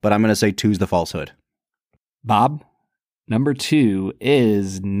wrong, but I'm going to say 2's the falsehood. Bob, number 2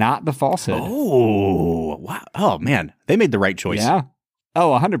 is not the falsehood. Oh, wow. Oh, man. They made the right choice. Yeah.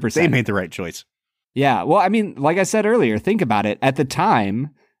 Oh, 100%. They made the right choice. Yeah. Well, I mean, like I said earlier, think about it. At the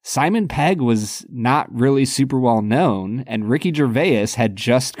time, Simon Pegg was not really super well known, and Ricky Gervais had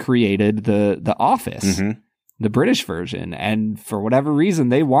just created The Office, the British version, and for whatever reason,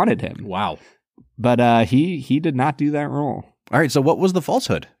 they wanted him. Wow. But he did not do that role. All right, so what was the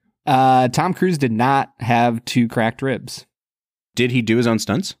falsehood? Tom Cruise did not have 2 cracked ribs. Did he do his own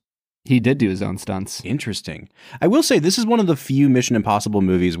stunts? He did do his own stunts. Interesting. I will say this is one of the few Mission Impossible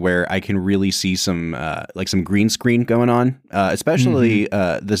movies where I can really see some green screen going on, especially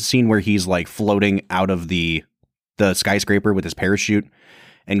the scene where he's like floating out of the skyscraper with his parachute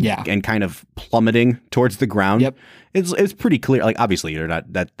and kind of plummeting towards the ground. Yep. It's pretty clear. Like, obviously, you're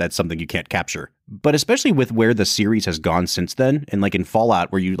not that's something you can't capture. But especially with where the series has gone since then, and like in Fallout,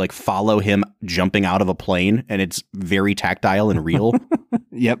 where you like follow him jumping out of a plane, and it's very tactile and real.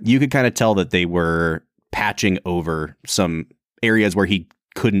 Yep. You could kind of tell that they were patching over some areas where he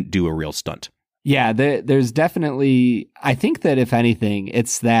couldn't do a real stunt. Yeah, there's definitely, I think that if anything,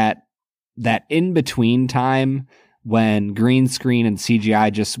 it's that in between time when green screen and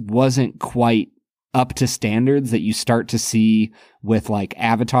CGI just wasn't quite up to standards that you start to see with like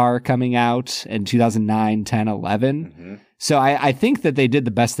Avatar coming out in 2009, 10, 11. Mm-hmm. So I think that they did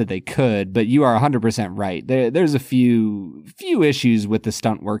the best that they could, but you are 100% right. There's a few issues with the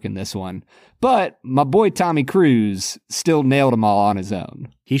stunt work in this one, but my boy Tommy Cruise still nailed them all on his own.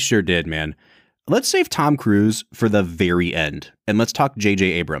 He sure did, man. Let's save Tom Cruise for the very end, and let's talk J.J.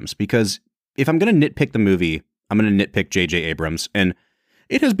 Abrams, because if I'm going to nitpick the movie, I'm going to nitpick J.J. Abrams, and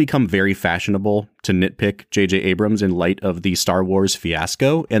it has become very fashionable to nitpick J.J. Abrams in light of the Star Wars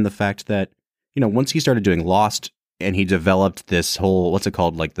fiasco and the fact that, once he started doing Lost and he developed this whole, what's it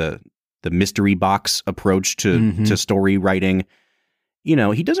called, like the mystery box approach to story writing,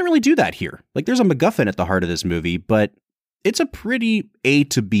 he doesn't really do that here. Like, there's a MacGuffin at the heart of this movie, but it's a pretty A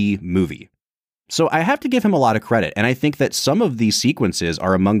to B movie. So I have to give him a lot of credit, and I think that some of these sequences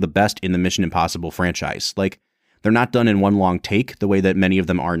are among the best in the Mission Impossible franchise. Like, they're not done in one long take the way that many of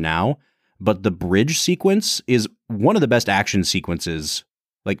them are now, but the bridge sequence is one of the best action sequences,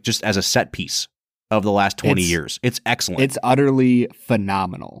 like just as a set piece of the last 20 years. It's excellent. It's utterly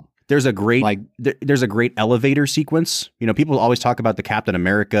phenomenal. There's a great elevator sequence. People always talk about the Captain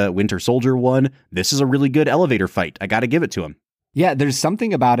America Winter Soldier one. This is a really good elevator fight. I got to give it to him. Yeah, there's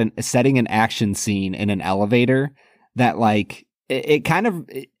something about setting an action scene in an elevator that like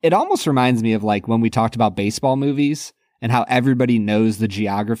it almost reminds me of like when we talked about baseball movies and how everybody knows the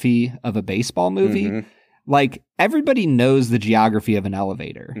geography of a baseball movie. Mm-hmm. Like everybody knows the geography of an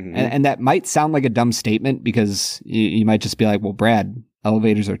elevator. Mm-hmm. And that might sound like a dumb statement because you might just be like, well, Brad,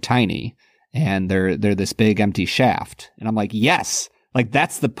 elevators are tiny and they're this big empty shaft. And I'm like, yes, like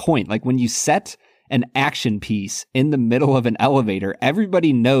that's the point. Like when you set an action piece in the middle of an elevator,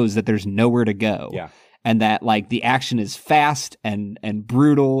 everybody knows that there's nowhere to go. Yeah. And that like the action is fast and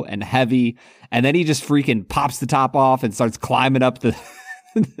brutal and heavy. And then he just freaking pops the top off and starts climbing up the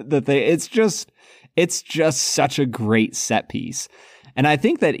thing. It's just such a great set piece. And I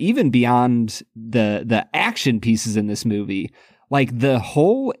think that even beyond the action pieces in this movie, like the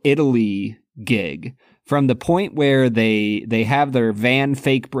whole Italy gig, from the point where they have their van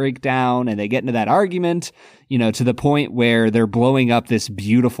fake breakdown and they get into that argument, to the point where they're blowing up this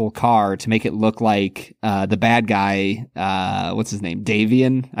beautiful car to make it look like the bad guy, what's his name?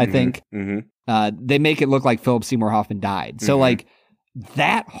 Davian, I think. Mm-hmm. They make it look like Philip Seymour Hoffman died. So like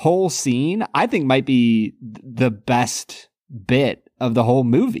that whole scene, I think might be the best bit of the whole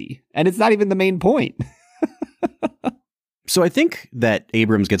movie. And it's not even the main point. So I think that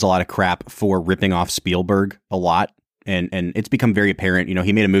Abrams gets a lot of crap for ripping off Spielberg a lot. And it's become very apparent.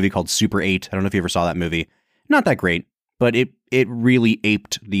 He made a movie called Super 8. I don't know if you ever saw that movie. Not that great, but it really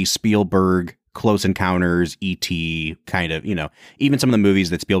aped the Spielberg Close Encounters, E.T. kind of, even some of the movies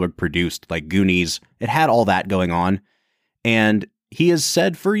that Spielberg produced, like Goonies. It had all that going on. And he has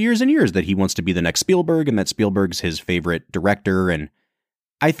said for years and years that he wants to be the next Spielberg and that Spielberg's his favorite director. And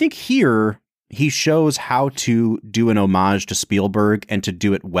I think here he shows how to do an homage to Spielberg and to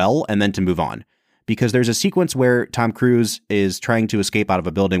do it well and then to move on. Because there's a sequence where Tom Cruise is trying to escape out of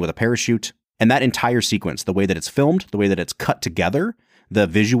a building with a parachute. And that entire sequence, the way that it's filmed, the way that it's cut together, the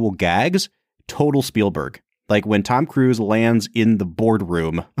visual gags, total Spielberg. Like when Tom Cruise lands in the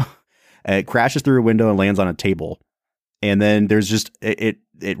boardroom, it crashes through a window and lands on a table. And then there's just, it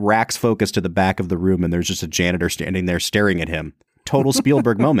racks focus to the back of the room and there's just a janitor standing there staring at him. Total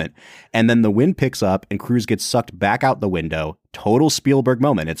Spielberg moment. And then the wind picks up and Cruise gets sucked back out the window. Total Spielberg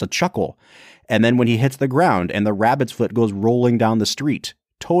moment. It's a chuckle. And then when he hits the ground and the rabbit's foot goes rolling down the street.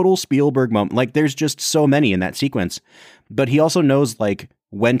 Total Spielberg moment. Like there's just so many in that sequence. But he also knows like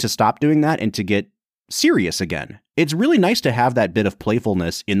when to stop doing that and to get serious again. It's really nice to have that bit of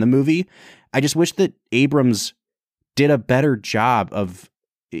playfulness in the movie. I just wish that Abrams did a better job of,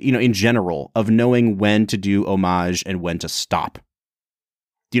 in general, of knowing when to do homage and when to stop.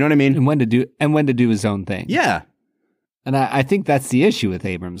 Do you know what I mean? And when to do his own thing. Yeah. And I think that's the issue with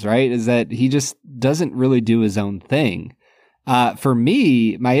Abrams, right? Is that he just doesn't really do his own thing. For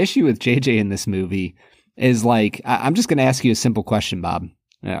me, my issue with JJ in this movie is like, I'm just going to ask you a simple question, Bob.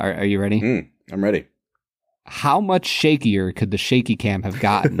 Are you ready? I'm ready. How much shakier could the shaky cam have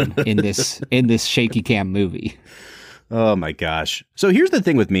gotten in this shaky cam movie? Oh my gosh. So here's the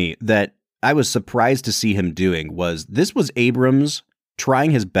thing with me that I was surprised to see him doing was this was Abrams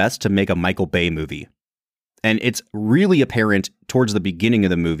trying his best to make a Michael Bay movie. And it's really apparent towards the beginning of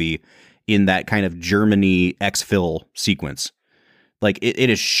the movie in that kind of Germany exfil sequence. Like it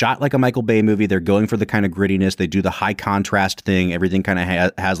is shot like a Michael Bay movie. They're going for the kind of grittiness. They do the high contrast thing. Everything kind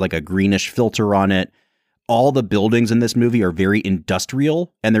of has like a greenish filter on it. All the buildings in this movie are very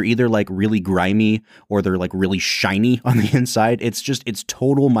industrial, and they're either like really grimy or they're like really shiny on the inside. It's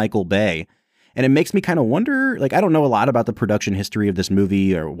total Michael Bay. And it makes me kind of wonder, like, I don't know a lot about the production history of this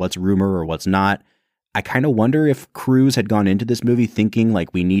movie or what's rumor or what's not. I kind of wonder if Cruise had gone into this movie thinking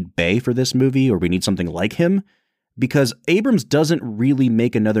like we need Bay for this movie or we need something like him, because Abrams doesn't really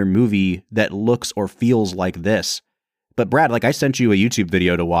make another movie that looks or feels like this. But Brad, like I sent you a YouTube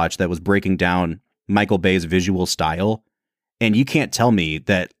video to watch that was breaking down Michael Bay's visual style, and you can't tell me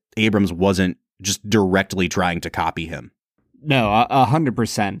that Abrams wasn't just directly trying to copy him. No,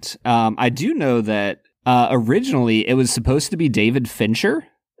 100%. I do know that originally it was supposed to be David Fincher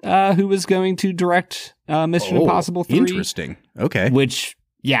who was going to direct Mission Impossible 3. Interesting. Okay. Which,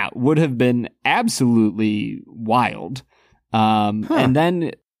 yeah, would have been absolutely wild. And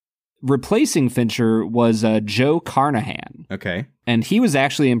then replacing Fincher was Joe Carnahan. Okay. And he was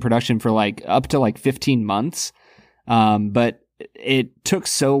actually in production for like up to like 15 months. But it took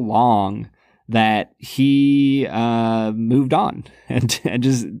so long that he moved on and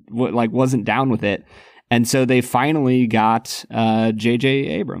just wasn't down with it. And so they finally got J.J.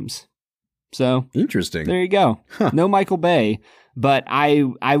 Abrams. So interesting. There you go. Huh. No Michael Bay. But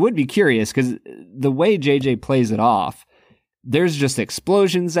I would be curious because the way J.J. plays it off, there's just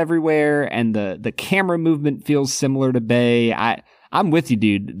explosions everywhere and the camera movement feels similar to Bay. I'm with you,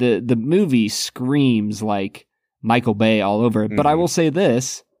 dude. The movie screams like Michael Bay all over it. But I will say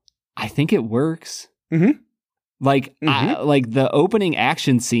this. I think it works. Mm-hmm. Like the opening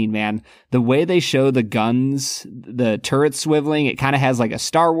action scene, man, the way they show the guns, the turret swiveling, it kind of has like a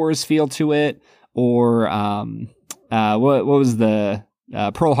Star Wars feel to it. Or what was the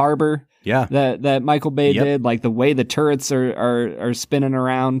Pearl Harbor? Yeah, that Michael Bay did. Like the way the turrets are spinning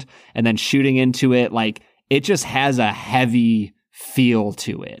around and then shooting into it, like it just has a heavy feel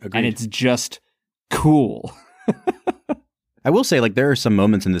to it. Agreed. And it's just cool. I will say, like, there are some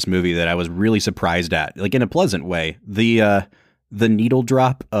moments in this movie that I was really surprised at, like in a pleasant way. The needle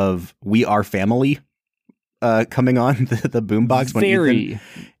drop of "We Are Family" coming on the boombox when Ethan,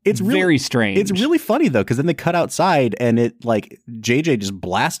 it's really, very strange. It's really funny though, because then they cut outside and it like JJ just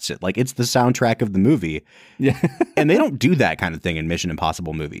blasts it like it's the soundtrack of the movie. Yeah, and they don't do that kind of thing in Mission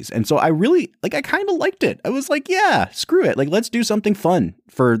Impossible movies. And so I really I kind of liked it. I was like, yeah, screw it. Like, let's do something fun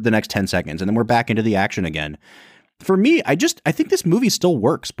for the next 10 seconds, and then we're back into the action again. For me, I think this movie still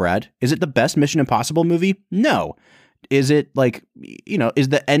works, Brad. Is it the best Mission Impossible movie? No. Is it like, is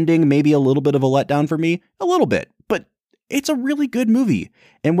the ending maybe a little bit of a letdown for me? A little bit, but it's a really good movie.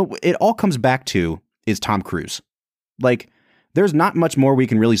 And what it all comes back to is Tom Cruise. Like, there's not much more we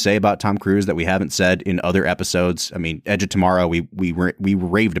can really say about Tom Cruise that we haven't said in other episodes. I mean, Edge of Tomorrow, we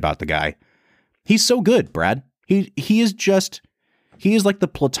raved about the guy. He's so good, Brad. He is like the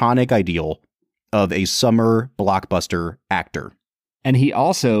platonic ideal of a summer blockbuster actor. And he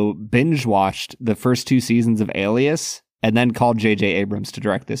also binge watched the first 2 seasons of Alias and then called J.J. Abrams to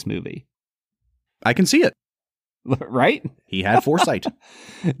direct this movie. I can see it. Right? He had foresight.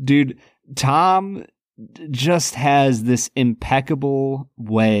 Dude, Tom just has this impeccable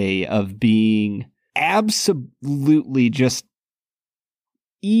way of being absolutely just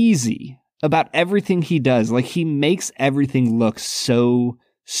easy about everything he does. Like, he makes everything look so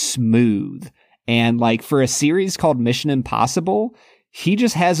smooth. And like for a series called Mission Impossible, he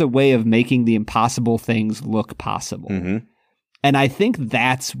just has a way of making the impossible things look possible. Mm-hmm. And I think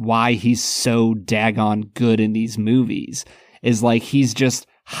that's why he's so daggone good in these movies, is like he's just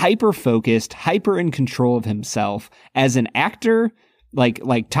hyper focused, hyper in control of himself as an actor, like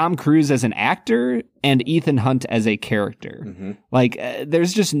Tom Cruise as an actor and Ethan Hunt as a character. Mm-hmm. Like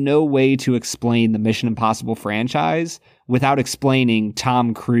there's just no way to explain the Mission Impossible franchise without explaining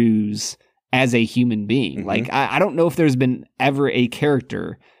Tom Cruise as a human being. Mm-hmm. Like, I don't know if there's been ever a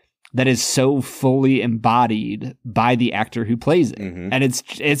character that is so fully embodied by the actor who plays it. Mm-hmm. And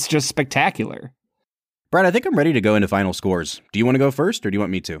it's just spectacular. Brad, I think I'm ready to go into final scores. Do you want to go first or do you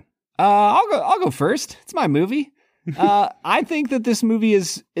want me to? I'll go first. It's my movie. I think that this movie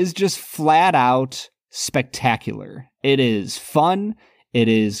is just flat out spectacular. It is fun. It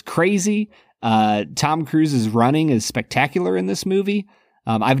is crazy. Tom Cruise's running is spectacular in this movie.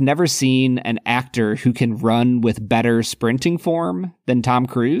 I've never seen an actor who can run with better sprinting form than Tom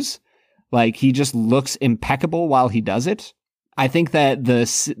Cruise. Like, he just looks impeccable while he does it. I think that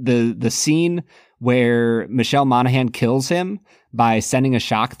the scene where Michelle Monaghan kills him by sending a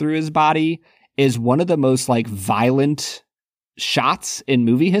shock through his body is one of the most like violent shots in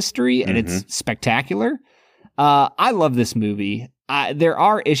movie history, and it's spectacular. I love this movie. there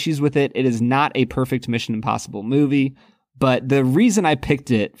are issues with it. It is not a perfect Mission Impossible movie, but the reason I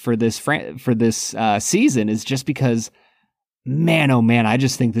picked it for this season is just because, man, oh man, I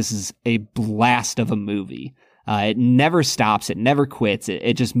just think this is a blast of a movie. It never stops. It never quits.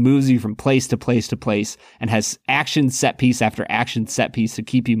 It just moves you from place to place to place and has action set piece after action set piece to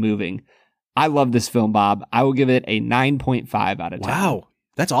keep you moving. I love this film, Bob. I will give it a 9.5 out of 10. Wow.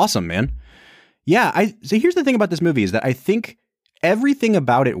 That's awesome, man. Yeah. So here's the thing about this movie is that I think everything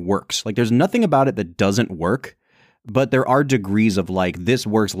about it works. Like there's nothing about it that doesn't work, but there are degrees of like, this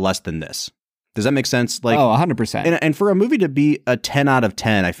works less than this. Does that make sense? Like, 100%. And for a movie to be a 10 out of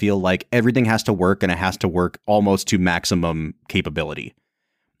 10, I feel like everything has to work and it has to work almost to maximum capability.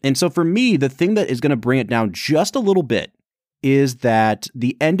 And so for me, the thing that is going to bring it down just a little bit is that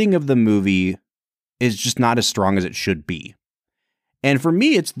the ending of the movie is just not as strong as it should be. And for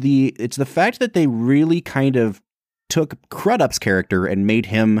me, it's the fact that they really kind of took Crudup's character and made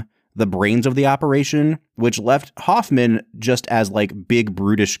him the brains of the operation, which left Hoffman just as like big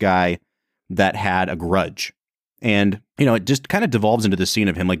brutish guy that had a grudge. And, you know, it just kind of devolves into the scene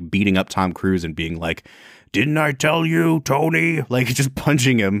of him like beating up Tom Cruise and being like, "Didn't I tell you, Tony?" Like just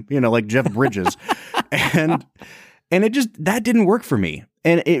punching him, you know, like Jeff Bridges. and it just, that didn't work for me.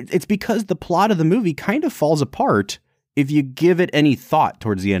 And it's because the plot of the movie kind of falls apart if you give it any thought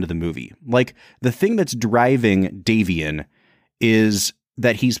towards the end of the movie. Like the thing that's driving Davian is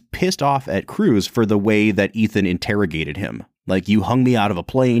that he's pissed off at Cruise for the way that Ethan interrogated him. Like, you hung me out of a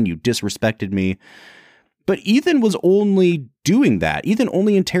plane, you disrespected me. But Ethan was only doing that. Ethan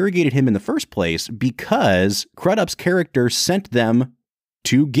only interrogated him in the first place because Crudup's character sent them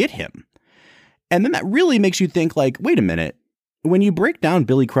to get him. And then that really makes you think like, wait a minute. When you break down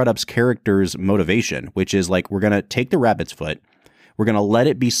Billy Crudup's character's motivation, which is like, we're going to take the rabbit's foot, we're going to let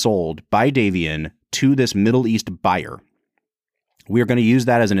it be sold by Davian to this Middle East buyer. We are going to use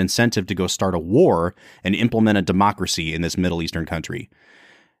that as an incentive to go start a war and implement a democracy in this Middle Eastern country.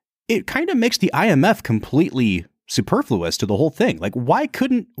 It kind of makes the IMF completely superfluous to the whole thing. Like, why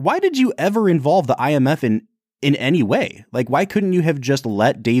did you ever involve the IMF in any way? Like, why couldn't you have just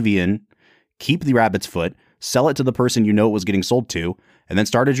let Davian keep the rabbit's foot, sell it to the person you know it was getting sold to, and then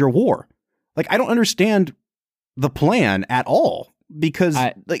started your war? Like, I don't understand the plan at all because,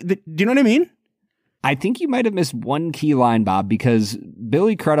 do you know what I mean? I think you might have missed one key line, Bob, because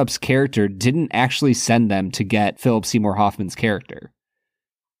Billy Crudup's character didn't actually send them to get Philip Seymour Hoffman's character.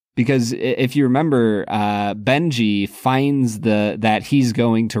 Because if you remember, Benji finds that he's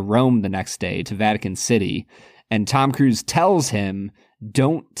going to Rome the next day, to Vatican City, and Tom Cruise tells him,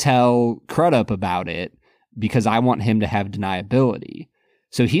 don't tell Crudup about it because I want him to have deniability.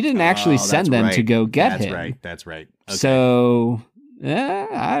 So he didn't actually send them to go get him. That's right. Okay. So...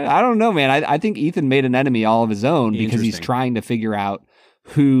 I don't know, man. I think Ethan made an enemy all of his own because he's trying to figure out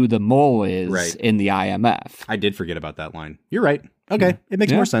who the mole is in the IMF. I did forget about that line. You're right. Okay. It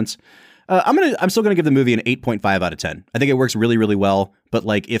makes more sense. I'm still going to give the movie an 8.5 out of 10. I think it works really, really well. But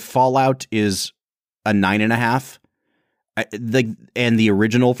like if Fallout is a 9.5, and the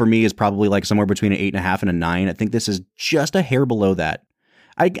original for me is probably like somewhere between an 8.5 and a 9. I think this is just a hair below that.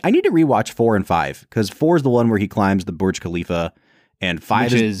 I need to rewatch 4 and 5 because 4 is the one where he climbs the Burj Khalifa. And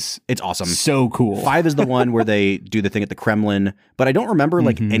 5 is it's awesome. So cool. 5 is the one where they do the thing at the Kremlin, but I don't remember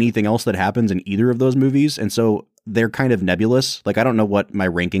like anything else that happens in either of those movies. And so they're kind of nebulous. Like, I don't know what my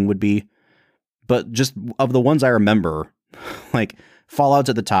ranking would be, but just of the ones I remember, like Fallout's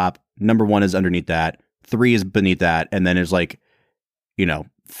at the top. Number 1 is underneath that. 3 is beneath that. And then there's like,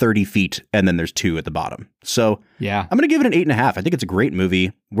 30 feet. And then there's 2 at the bottom. So yeah, I'm going to give it an 8.5. I think it's a great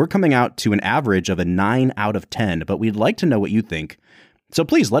movie. We're coming out to an average of a 9 out of 10, but we'd like to know what you think. So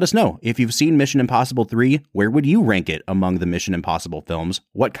please let us know. If you've seen Mission Impossible 3, where would you rank it among the Mission Impossible films?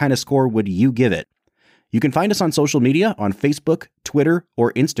 What kind of score would you give it? You can find us on social media on Facebook, Twitter,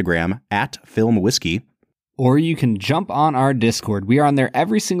 or Instagram at Film Whiskey. Or you can jump on our Discord. We are on there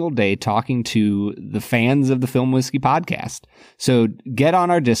every single day talking to the fans of the Film Whiskey podcast. So get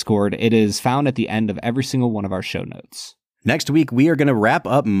on our Discord. It is found at the end of every single one of our show notes. Next week, we are going to wrap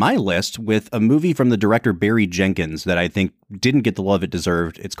up my list with a movie from the director Barry Jenkins that I think didn't get the love it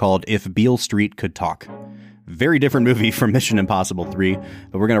deserved. It's called If Beale Street Could Talk. Very different movie from Mission Impossible 3,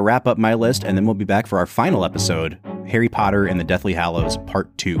 but we're going to wrap up my list, and then we'll be back for our final episode, Harry Potter and the Deathly Hallows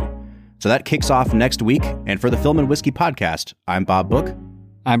Part 2. So that kicks off next week, and for the Film and Whiskey podcast, I'm Bob Book.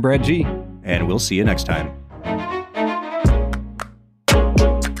 I'm Brad G. And we'll see you next time.